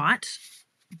 well they're not.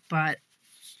 But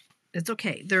it's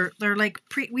okay. They're like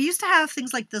we used to have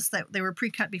things like this that they were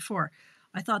pre-cut before.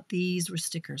 I thought these were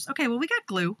stickers. Okay, well we got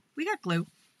glue.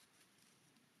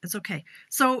 It's okay.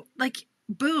 So like,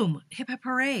 boom, hip hip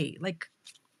hooray. Like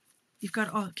you've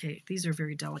got, okay, these are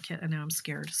very delicate and now I'm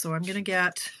scared. So I'm gonna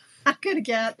get a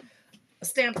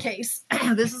stamp case.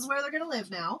 This is where they're gonna live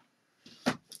now.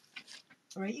 All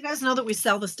right, you guys know that we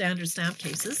sell the standard stamp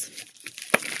cases.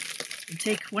 You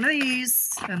take one of these,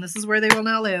 and this is where they will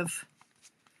now live,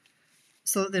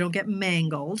 so that they don't get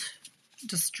mangled,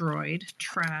 destroyed,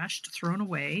 trashed, thrown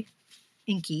away,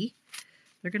 inky.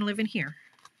 They're going to live in here.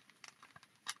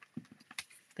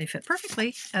 They fit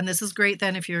perfectly, and this is great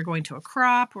then if you're going to a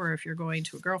crop, or if you're going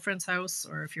to a girlfriend's house,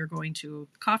 or if you're going to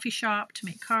a coffee shop to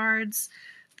make cards.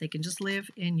 They can just live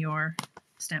in your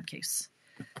stamp case.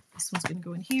 This one's going to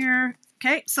go in here.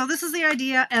 Okay, so this is the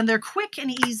idea, and they're quick and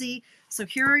easy. So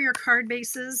here are your card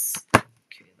bases.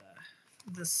 Okay,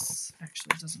 this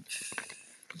actually doesn't,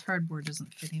 the cardboard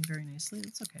isn't fitting very nicely.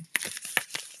 That's okay.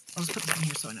 I'll just put this in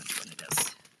here so I know which one it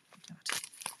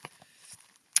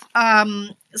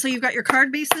is. So you've got your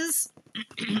card bases,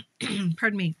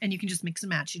 pardon me, and you can just mix and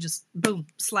match. You just, boom,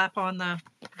 slap on the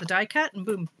die cut, and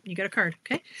boom, you get a card,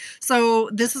 okay? So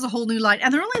this is a whole new line,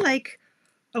 and they're only like,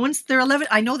 once they're 11,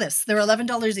 I know this, they're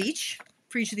 $11 each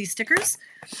for each of these stickers.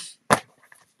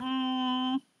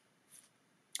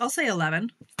 I'll say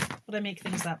 11, but I make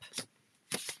things up.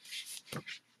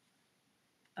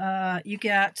 You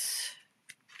get,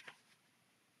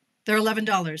 they're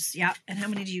 $11, yeah. And how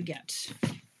many do you get?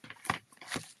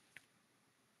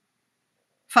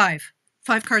 5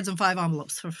 cards and 5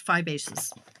 envelopes for 5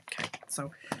 bases. Okay, so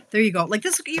there you go. Like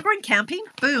this, you're going camping,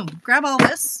 boom, grab all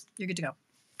this, you're good to go.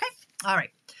 Okay, all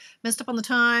right. Messed up on the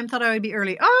time, thought I would be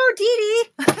early. Oh, Dee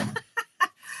Dee.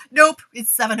 Nope,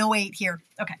 it's 7:08 here.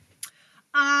 Okay.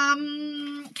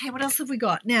 Okay, what else have we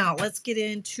got? Now, let's get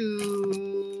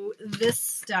into this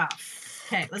stuff.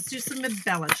 Okay, let's do some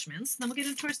embellishments. Then we'll get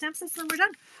into our stamp sets, and then we're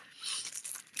done.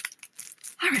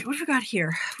 All right, what have we got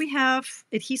here? We have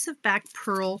Adhesive Back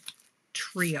Pearl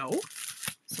Trio.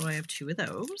 So I have 2 of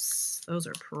those. Those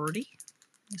are pretty.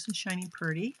 Nice and shiny,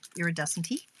 pretty.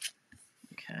 Iridescent-y.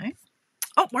 Okay.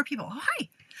 Oh, more people. Oh, hi.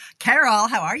 Carol,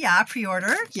 how are ya?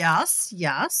 Pre-order? Yes,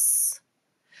 yes.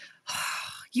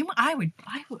 I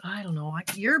don't know.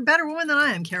 You're a better woman than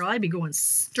I am, Carol. I'd be going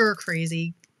stir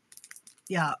crazy.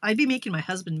 Yeah, I'd be making my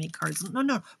husband make cards.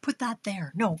 No, put that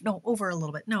there. No, over a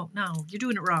little bit. No, you're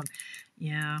doing it wrong.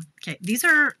 Yeah. Okay, these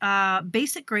are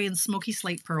basic gray and smoky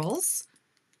slate pearls.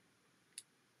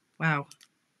 Wow,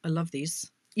 I love these.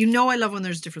 You know I love when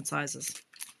there's different sizes.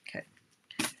 Okay.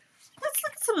 Let's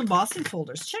look at some embossing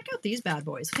folders. Check out these bad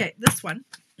boys. Okay, this one.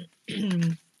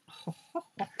 Look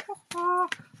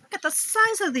at the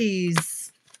size of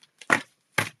these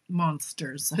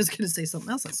monsters. I was going to say something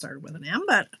else that started with an M,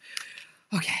 but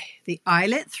okay. The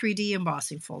Eyelet 3D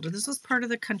embossing folder. This was part of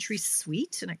the country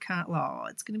suite, and it can't, oh,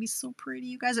 it's going to be so pretty,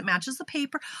 you guys. It matches the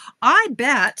paper. I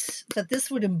bet that this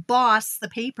would emboss the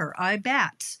paper. I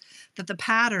bet that the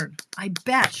pattern,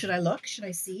 should I look? Should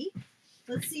I see?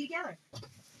 Let's see together.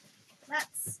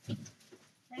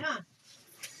 Hang on.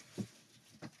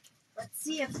 Let's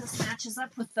see if this matches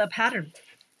up with the pattern.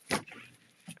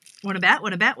 Want to bet?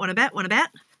 Want to bet? Want to bet? Want to bet?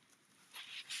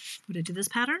 Would it do this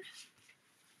pattern?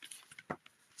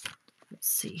 Let's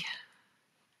see.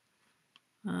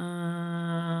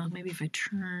 Maybe if I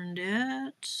turned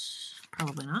it.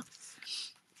 Probably not.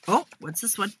 Oh, what's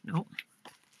this one? Nope.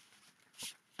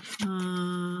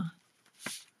 I'd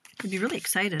be really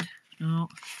excited. No.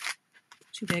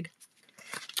 Too big.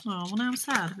 Oh, well, now I'm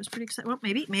sad. I was pretty excited. Well,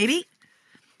 maybe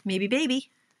baby.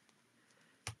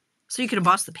 So you can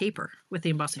emboss the paper with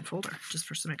the embossing folder just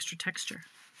for some extra texture.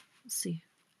 Let's see.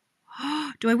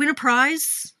 Do I win a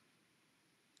prize?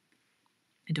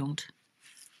 I don't.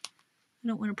 I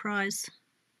don't win a prize.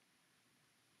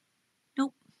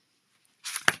 Nope.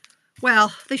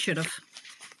 Well, they should have.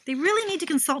 They really need to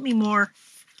consult me more.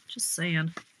 Just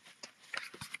saying.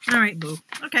 All right, boo.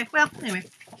 Okay, well, anyway.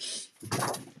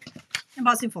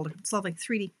 Embossing folder. It's lovely.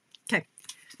 3D. Okay.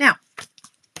 Now.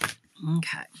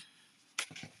 Okay.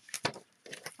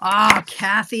 Ah,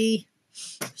 Kathy.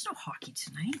 There's no hockey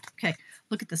tonight. Okay,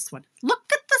 look at this one. Look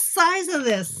at the size of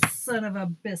this son of a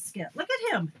biscuit. Look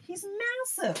at him. He's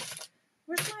massive.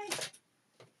 Where's my...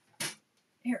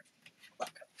 Here.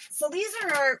 Look. So these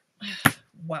are our...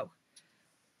 Whoa.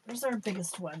 There's our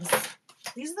biggest ones.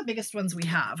 These are the biggest ones we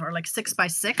have, are like 6 by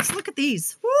 6. Look at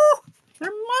these. Woo! They're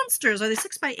monsters. Are they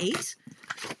 6 by 8?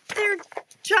 They're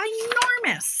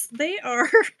ginormous. They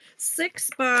are 6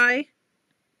 by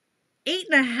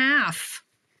 8.5.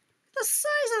 The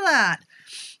size of that.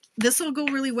 This will go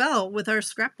really well with our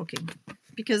scrapbooking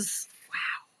because,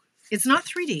 wow, it's not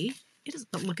 3D. It is,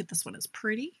 but look at this one. It's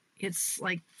pretty. It's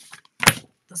like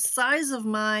the size of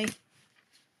my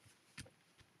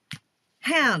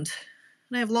hand.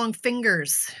 And I have long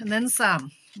fingers and then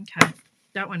some. Okay.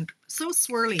 That one, so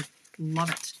swirly.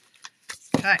 Love it.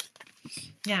 Okay.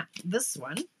 Yeah, this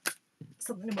one,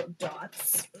 something about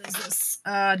dots. What is this?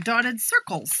 Dotted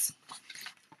circles.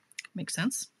 Makes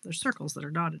sense. There's circles that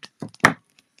are dotted.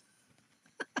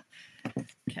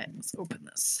 Okay, let's open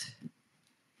this.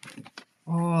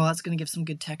 Oh, that's going to give some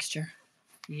good texture.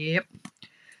 Yep.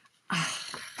 I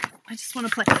just want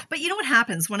to play. But you know what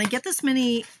happens when I get this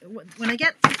many, when I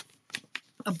get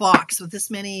a box with this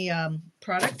many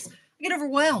products, I get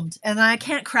overwhelmed and I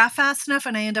can't craft fast enough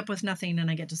and I end up with nothing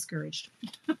and I get discouraged.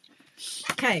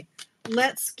 Okay,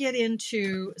 let's get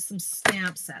into some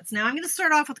stamp sets. Now I'm going to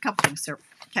start off with a couple things here.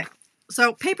 Okay.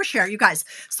 So paper share, you guys.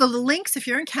 So the links, if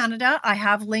you're in Canada, I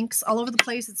have links all over the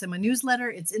place. It's in my newsletter.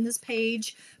 It's in this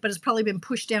page, but it's probably been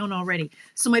pushed down already.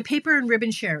 So my paper and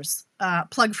ribbon shares,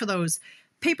 plug for those.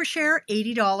 Paper share,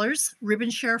 $80. Ribbon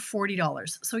share,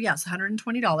 $40. So yes,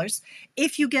 $120.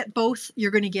 If you get both,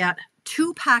 you're going to get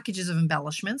 2 packages of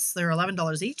embellishments. They're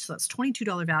 $11 each, so that's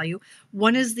 $22 value.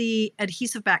 One is the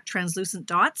adhesive back translucent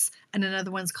dots, and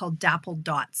another one's called dappled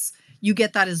dots. You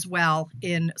get that as well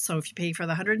so if you pay for the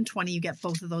 120, you get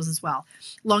both of those as well.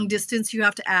 Long distance, you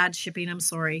have to add shipping, I'm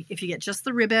sorry. If you get just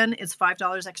the ribbon, it's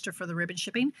 $5 extra for the ribbon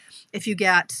shipping. If you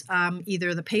get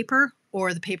either the paper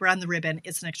or the paper and the ribbon,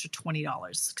 it's an extra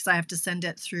 $20 because I have to send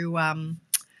it through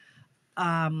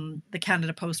the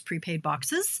Canada Post prepaid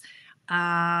boxes.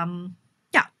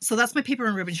 Yeah, so that's my paper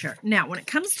and ribbon share. Now, when it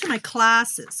comes to my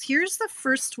classes, here's the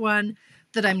first one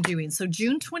that I'm doing. So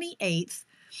June 28th,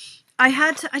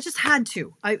 I just had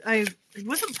to. I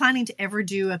wasn't planning to ever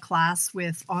do a class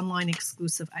with online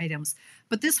exclusive items,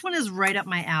 but this one is right up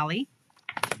my alley.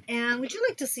 And would you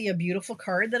like to see a beautiful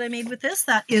card that I made with this?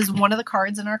 That is one of the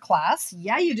cards in our class.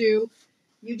 Yeah, you do.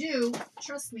 You do.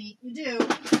 Trust me, you do.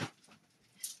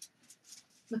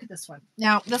 Look at this one.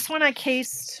 Now, this one I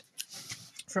cased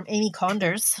from Amy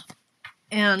Condors,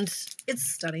 and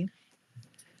it's stunning.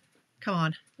 Come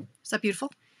on. Is that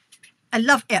beautiful? I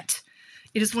love it.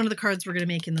 It is one of the cards we're going to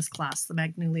make in this class, the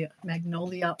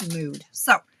Magnolia Mood.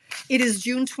 So it is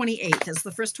June 28th. It's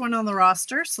the first one on the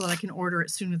roster so that I can order it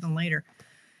sooner than later.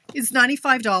 It's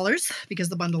 $95 because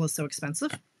the bundle is so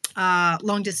expensive.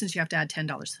 Long distance, you have to add $10.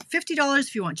 $50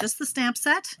 if you want just the stamp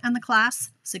set and the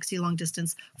class. $60 long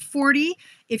distance. $40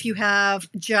 if you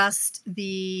have just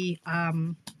the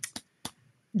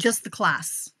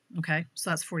class. Okay, so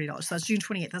that's $40. So that's June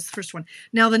 28th. That's the first one.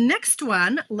 Now the next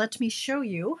one, let me show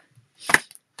you.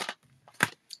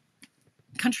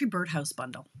 Country Birdhouse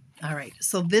bundle. All right,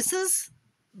 so this is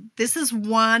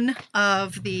one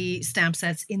of the stamp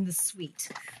sets in the suite.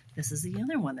 This is the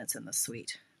other one that's in the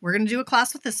suite. We're going to do a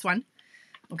class with this one,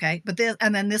 okay? But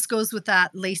then this goes with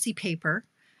that lacy paper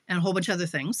and a whole bunch of other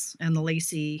things, and the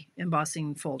lacy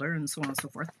embossing folder, and so on and so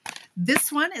forth.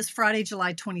 This one is Friday,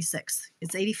 July 26th.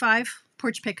 It's $85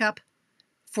 porch pickup,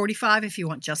 $45 if you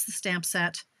want just the stamp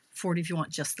set, $40 if you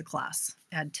want just the class.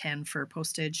 Add $10 for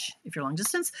postage if you're long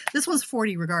distance. This one's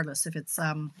 $40 regardless if it's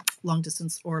long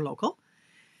distance or local.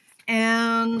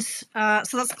 And so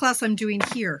that's the class I'm doing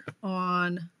here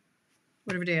on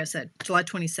whatever day I said, July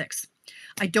 26th.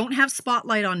 I don't have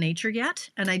Spotlight on Nature yet,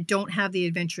 and I don't have the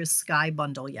Adventurous Sky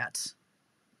bundle yet.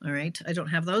 All right, I don't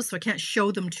have those, so I can't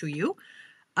show them to you.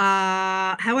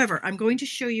 However, I'm going to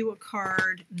show you a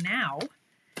card now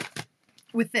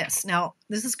with this. Now,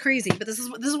 this is crazy, but this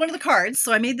is one of the cards.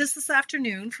 So I made this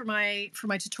afternoon for my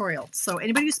tutorial. So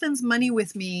anybody who spends money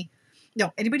with me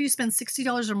no, anybody who spends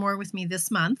 $60 or more with me this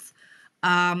month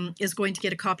is going to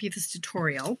get a copy of this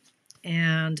tutorial.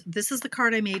 And this is the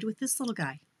card I made with this little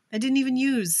guy. I didn't even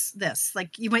use this.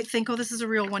 Like, you might think, oh, this is a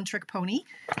real one-trick pony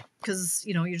because,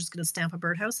 you know, you're just going to stamp a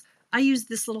birdhouse. I used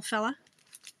this little fella.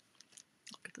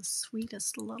 Look at the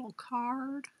sweetest little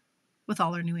card with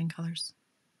all our new ink colors.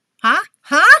 Huh?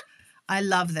 Huh? I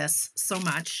love this so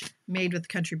much. Made with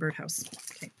Country Birdhouse.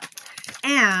 Okay.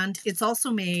 And it's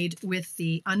also made with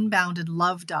the Unbounded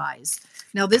Love dies.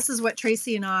 Now, this is what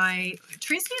Tracy and I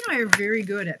are very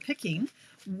good at picking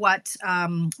what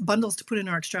bundles to put in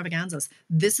our extravaganzas.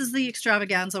 This is the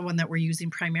extravaganza one that we're using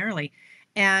primarily.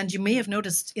 And you may have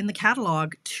noticed in the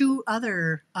catalog, 2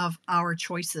 other of our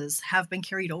choices have been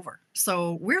carried over.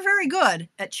 So we're very good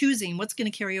at choosing what's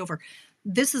going to carry over.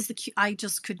 This is I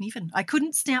just I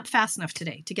couldn't stamp fast enough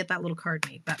today to get that little card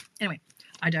made. But anyway,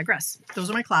 I digress. Those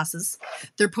are my classes.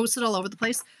 They're posted all over the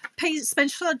place. Pay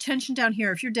special attention down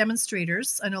here. If you're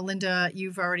demonstrators, I know, Linda,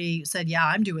 you've already said, yeah,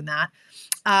 I'm doing that.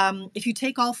 If you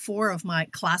take all 4 of my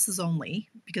classes only,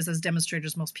 because as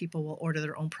demonstrators, most people will order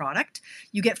their own product,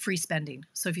 you get free spending.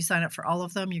 So if you sign up for all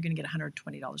of them, you're going to get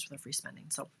 $120 worth of free spending.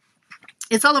 So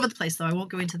it's all over the place, though. I won't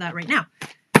go into that right now.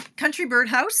 Country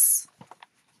Birdhouse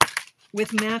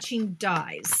with matching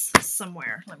dies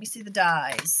somewhere. Let me see the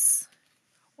dies.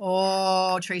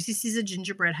 Oh, Tracy sees a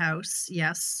gingerbread house.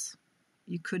 Yes,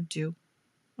 you could do.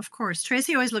 Of course.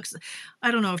 Tracy always looks,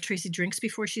 I don't know if Tracy drinks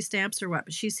before she stamps or what,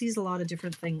 but she sees a lot of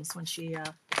different things when she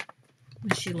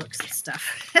looks at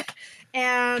stuff.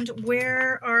 And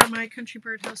where are my Country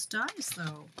Birdhouse dies,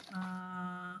 though?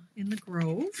 In the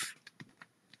Grove.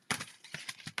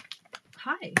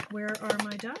 Hi, where are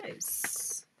my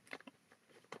dies?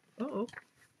 Uh-oh.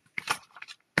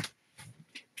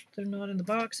 They're not in the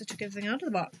box. I took everything out of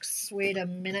the box. Wait a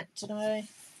minute, did I?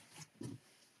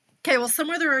 Okay, well,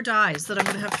 somewhere there are dies that I'm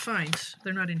going to have to find.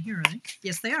 They're not in here, are they?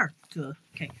 Yes, they are. Ugh.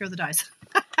 Okay, here are the dies.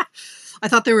 I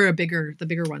thought they were the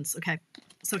bigger ones. Okay,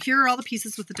 so here are all the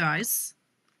pieces with the dies.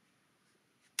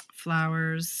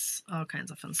 Flowers, all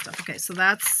kinds of fun stuff. Okay, so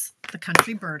that's the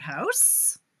Country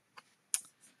Birdhouse.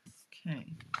 Okay.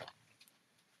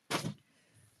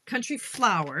 Country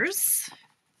Flowers.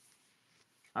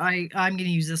 I'm going to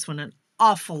use this one an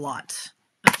awful lot.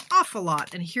 An awful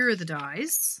lot. And here are the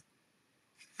dies.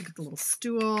 Look at the little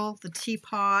stool, the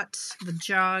teapot, the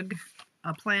jug,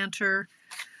 a planter.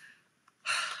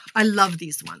 I love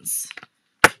these ones.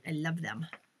 I love them.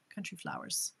 Country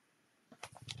Flowers.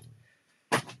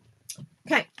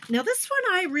 Okay, now this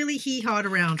one I really hee-hawed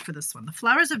around for this one. The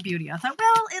Flowers of Beauty. I thought,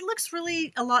 well, it looks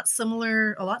really a lot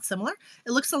similar.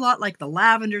 It looks a lot like the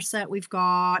lavender set we've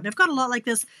got. And I've got a lot like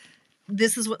this.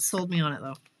 This is what sold me on it,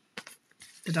 though.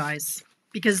 The dies.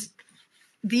 Because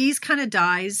these kind of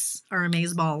dies are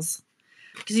amazeballs.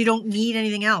 Because you don't need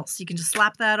anything else. You can just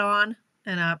slap that on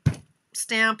and a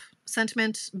stamp,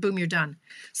 sentiment, boom, you're done.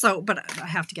 So, but I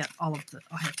have to get I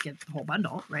have to get the whole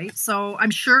bundle, right? So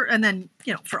I'm sure, and then,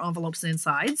 you know, for envelopes and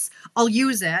insides, I'll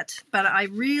use it. But I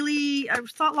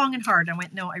thought long and hard. I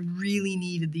went, no, I really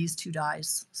needed these 2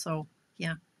 dies. So,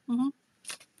 yeah.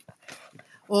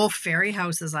 Oh, fairy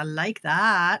houses. I like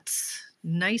that.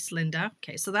 Nice, Linda.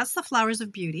 Okay, so that's the Flowers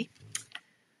of Beauty.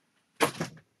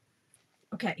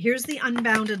 Okay, here's the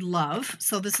Unbounded Love.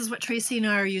 So this is what Tracy and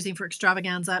I are using for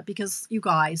extravaganza because, you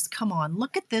guys, come on,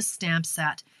 look at this stamp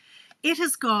set. It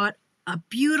has got a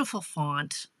beautiful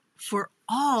font for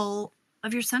all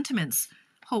of your sentiments.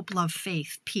 Hope, love,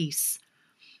 faith, peace.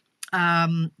 You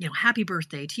know, happy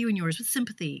birthday to you and yours with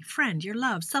sympathy. Friend, your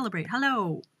love, celebrate,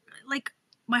 hello. Like,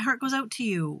 my heart goes out to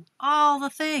you. All the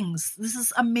things. This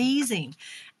is amazing.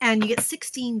 And you get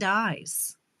 16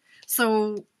 dies.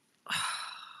 So,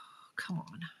 come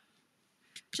on.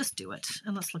 Just do it.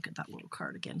 And let's look at that little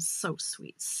card again. So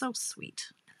sweet. So sweet.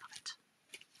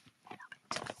 I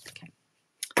love it.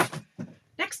 Okay.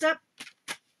 Next up.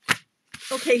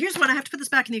 Okay, here's one. I have to put this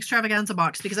back in the extravaganza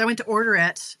box because I went to order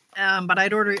it, but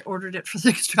I'd ordered it for the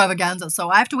extravaganza, so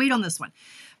I have to wait on this one.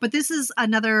 But this is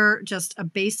another, just a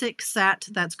basic set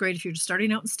that's great if you're just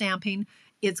starting out in stamping.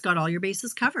 It's got all your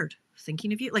bases covered.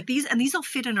 Thinking of you. Like these, and these will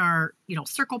fit in our, you know,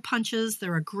 circle punches.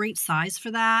 They're a great size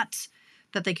for that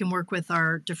they can work with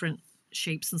our different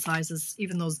shapes and sizes,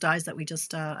 even those dies that I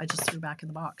just threw back in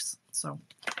the box. So,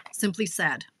 Simply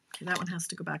Said. Okay, that one has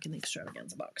to go back in the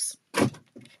extravaganza box.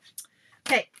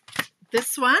 Okay,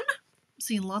 this one, I'm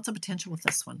seeing lots of potential with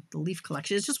this one. The leaf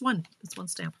collection. It's just one. It's one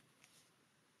stamp.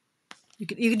 You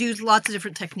can do lots of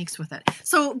different techniques with it.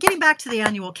 So getting back to the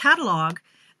annual catalog,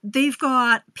 they've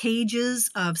got pages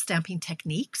of stamping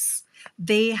techniques.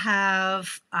 They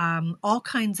have all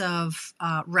kinds of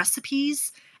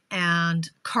recipes and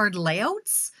card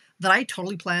layouts that I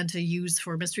totally plan to use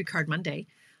for Mystery Card Monday.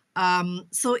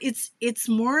 So it's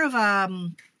more of a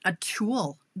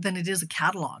tool than it is a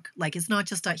catalog. Like, it's not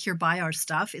just a here, buy our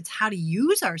stuff. It's how to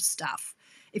use our stuff.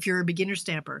 If you're a beginner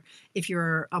stamper, if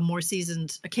you're a more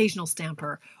seasoned occasional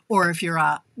stamper, or if you're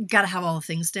a gotta have all the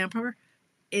things stamper,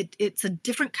 it's a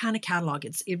different kind of catalog.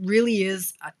 It really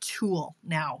is a tool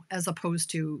now, as opposed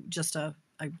to just a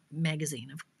magazine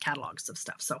of catalogs of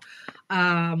stuff. So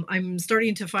I'm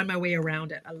starting to find my way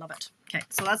around it. I love it. Okay,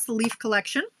 so that's the leaf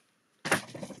collection. And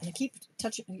I keep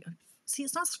touching. See,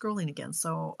 it's not scrolling again.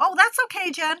 So, oh, that's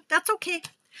okay, Jen. That's okay.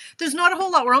 There's not a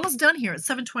whole lot. We're almost done here. It's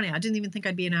 7:20. I didn't even think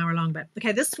I'd be an hour long, but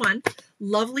okay, this one,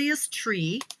 Loveliest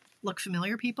Tree. Look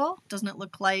familiar, people? Doesn't it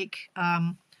look like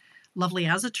Lovely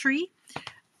as a Tree?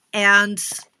 And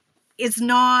it's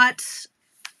not,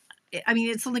 I mean,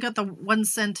 it's only got the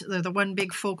the one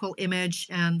big focal image,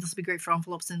 and this would be great for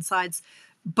envelopes and sides,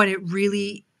 but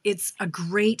it's a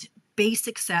great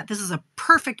basic set. This is a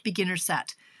perfect beginner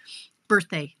set.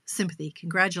 Birthday, sympathy,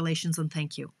 congratulations, and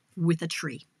thank you with a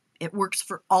tree. It works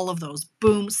for all of those.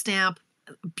 Boom, stamp,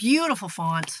 beautiful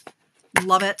font,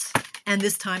 love it. And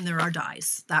this time there are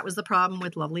dies. That was the problem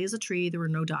with Lovely as a Tree. There were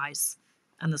no dies.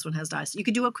 And this one has dies. You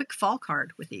could do a quick fall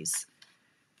card with these.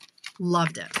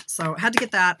 Loved it. So had to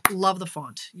get that. Love the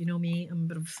font. You know me, I'm a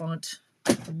bit of a font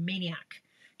maniac.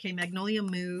 Okay, Magnolia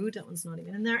Mood. That one's not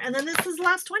even in there. And then this is the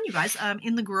last one, you guys,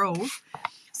 In the Grove.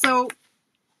 So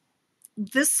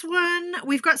this one,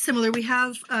 we've got similar. We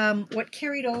have what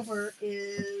carried over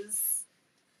is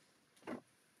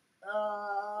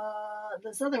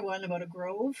this other one about a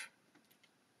grove.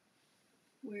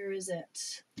 Where is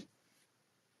it?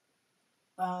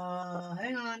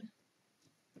 Hang on.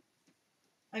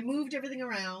 I moved everything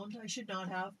around. I should not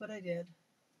have, but I did.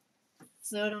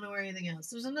 So I don't know where anything else.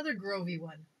 There's another grovey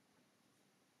one.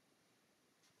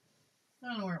 I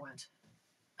don't know where it went.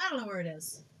 I don't know where it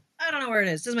is. I don't know where it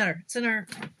is. Doesn't matter. It's in our,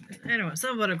 anyway,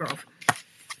 something about a grove.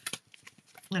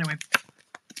 Anyway.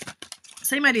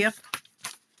 Same idea.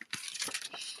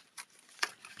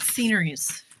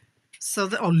 Sceneries. So,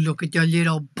 oh, look at your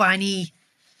little bunny.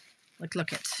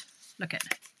 Look it.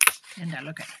 And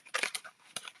look it.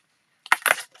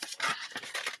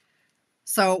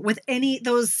 So with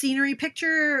those scenery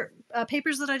picture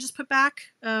papers that I just put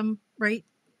back, right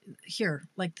here,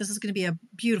 like this is going to be a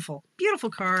beautiful, beautiful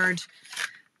card.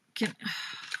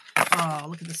 Oh,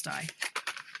 look at this die.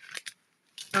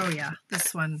 Oh yeah,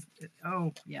 this one.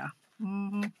 Oh yeah.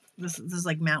 Mm-hmm. This is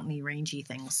like mountainy, rangy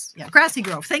things. Yeah, Grassy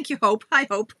Grove. Thank you, Hope. Hi,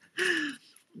 Hope.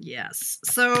 Yes.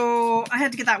 So I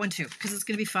had to get that one too because it's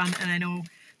going to be fun, and I know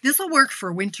this will work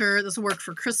for winter. This will work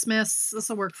for Christmas. This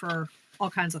will work for all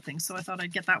kinds of things. So I thought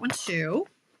I'd get that one too.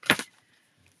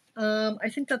 I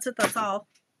think that's it. That's all.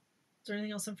 Is there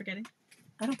anything else I'm forgetting?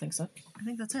 I don't think so. I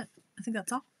think that's it. I think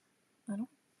that's all.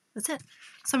 That's it.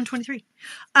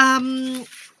 7:23.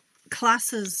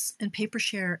 Classes and paper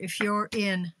share. If you're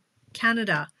in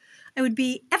Canada, I would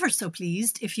be ever so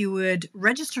pleased if you would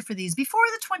register for these before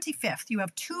the 25th. You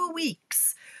have 2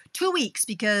 weeks. 2 weeks,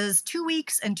 because 2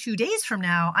 weeks and 2 days from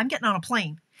now, I'm getting on a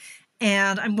plane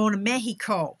and I'm going to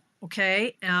Mexico.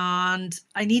 Okay. And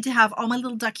I need to have all my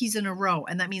little duckies in a row.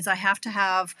 And that means I have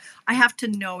to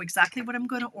know exactly what I'm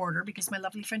going to order, because my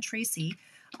lovely friend Tracy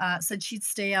said she'd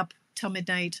stay up till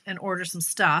midnight and order some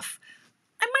stuff.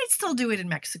 I might still do it in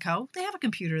Mexico. They have a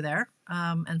computer there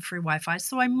and free Wi-Fi,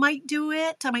 so I might do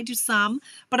it. I might do some,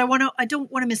 but I don't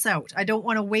want to miss out. I don't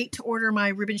want to wait to order my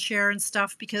ribbon share and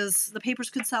stuff because the papers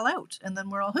could sell out and then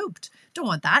we're all hooped. Don't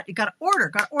want that. You got to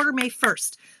order May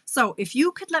 1st. So if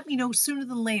you could let me know sooner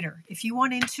than later, if you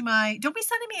want into don't be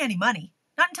sending me any money,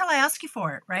 not until I ask you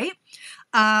for it, right?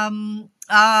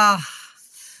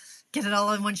 Get it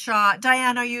all in one shot.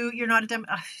 Diane, are you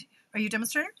a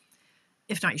demonstrator?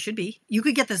 If not, you should be. You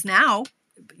could get this now.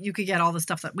 You could get all the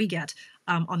stuff that we get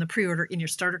on the pre-order in your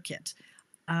starter kit.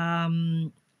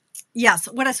 Yes,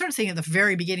 what I started saying at the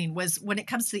very beginning was when it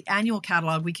comes to the annual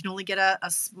catalog, we can only get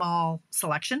a small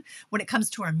selection. When it comes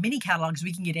to our mini catalogs,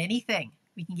 we can get anything.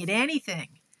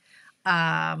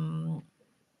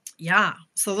 Yeah,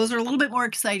 so those are a little bit more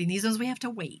exciting. These ones we have to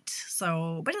wait.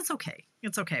 So, but it's okay.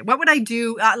 It's okay. What would I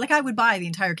do? I would buy the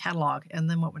entire catalog, and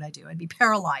then what would I do? I'd be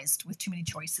paralyzed with too many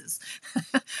choices.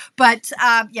 But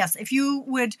yes, if you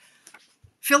would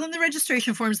fill in the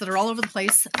registration forms that are all over the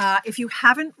place. If you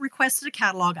haven't requested a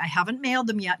catalog, I haven't mailed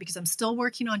them yet because I'm still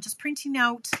working on just printing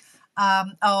out.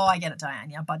 I get it, Diane.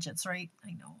 Yeah, budgets, right?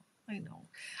 I know.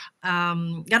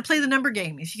 Got to play the number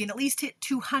game. If you can at least hit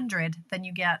 200, then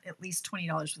you get at least $20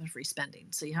 worth of free spending.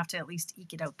 So you have to at least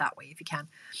eke it out that way if you can.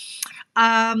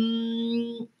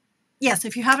 Yes,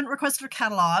 if you haven't requested a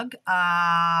catalog,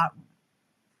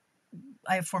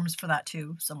 I have forms for that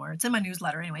too somewhere. It's in my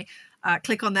newsletter anyway.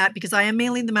 Click on that because I am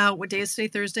mailing them out. What day is today?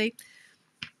 Thursday.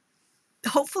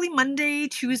 Hopefully Monday,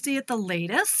 Tuesday at the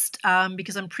latest,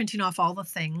 because I'm printing off all the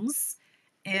things.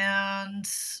 And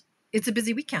it's a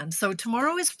busy weekend. So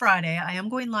tomorrow is Friday. I am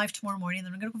going live tomorrow morning.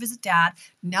 Then I'm going to go visit Dad.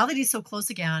 Now that he's so close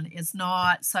again, it's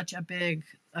not such a big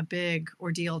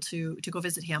ordeal to go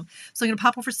visit him. So I'm going to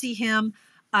pop over see him.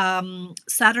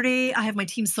 Saturday I have my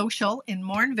team social in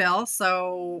Mornville.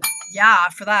 So yeah,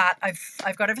 for that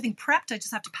I've got everything prepped. I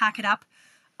just have to pack it up.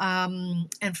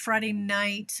 And Friday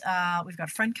night, we've got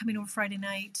a friend coming over Friday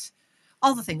night.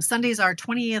 All the things. Sunday's our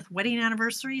 20th wedding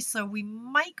anniversary, so we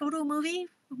might go to a movie.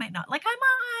 We might not. Like,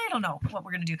 I don't know what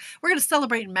we're going to do. We're going to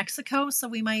celebrate in Mexico, so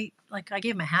we might, like, I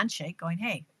gave him a handshake going,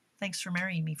 hey, thanks for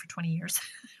marrying me for 20 years.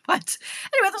 But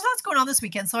anyway, there's lots going on this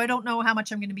weekend, so I don't know how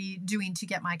much I'm going to be doing to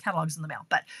get my catalogs in the mail.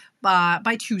 But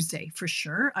by Tuesday, for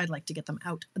sure, I'd like to get them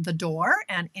out the door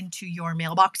and into your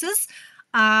mailboxes.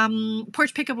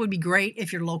 Porch pickup would be great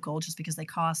if you're local, just because they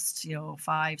cost, $5, $6,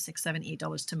 $7,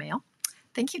 $8 to mail.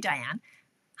 Thank you, Diane.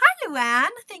 Hi, Luann.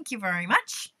 Thank you very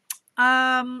much. So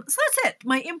that's it.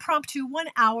 My impromptu 1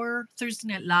 hour Thursday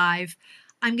Night Live.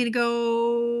 I'm going to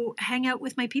go hang out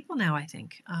with my people now, I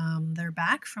think. They're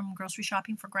back from grocery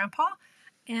shopping for Grandpa.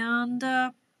 And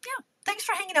yeah, thanks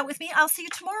for hanging out with me. I'll see you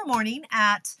tomorrow morning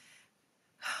at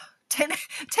 10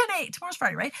 a.m. Tomorrow's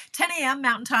Friday, right? 10 a.m.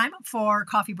 Mountain Time for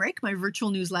Coffee Break, my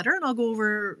virtual newsletter. And I'll go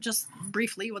over just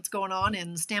briefly what's going on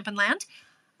in Stampin' Land.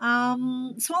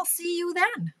 So I'll see you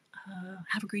then.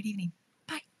 Have a great evening.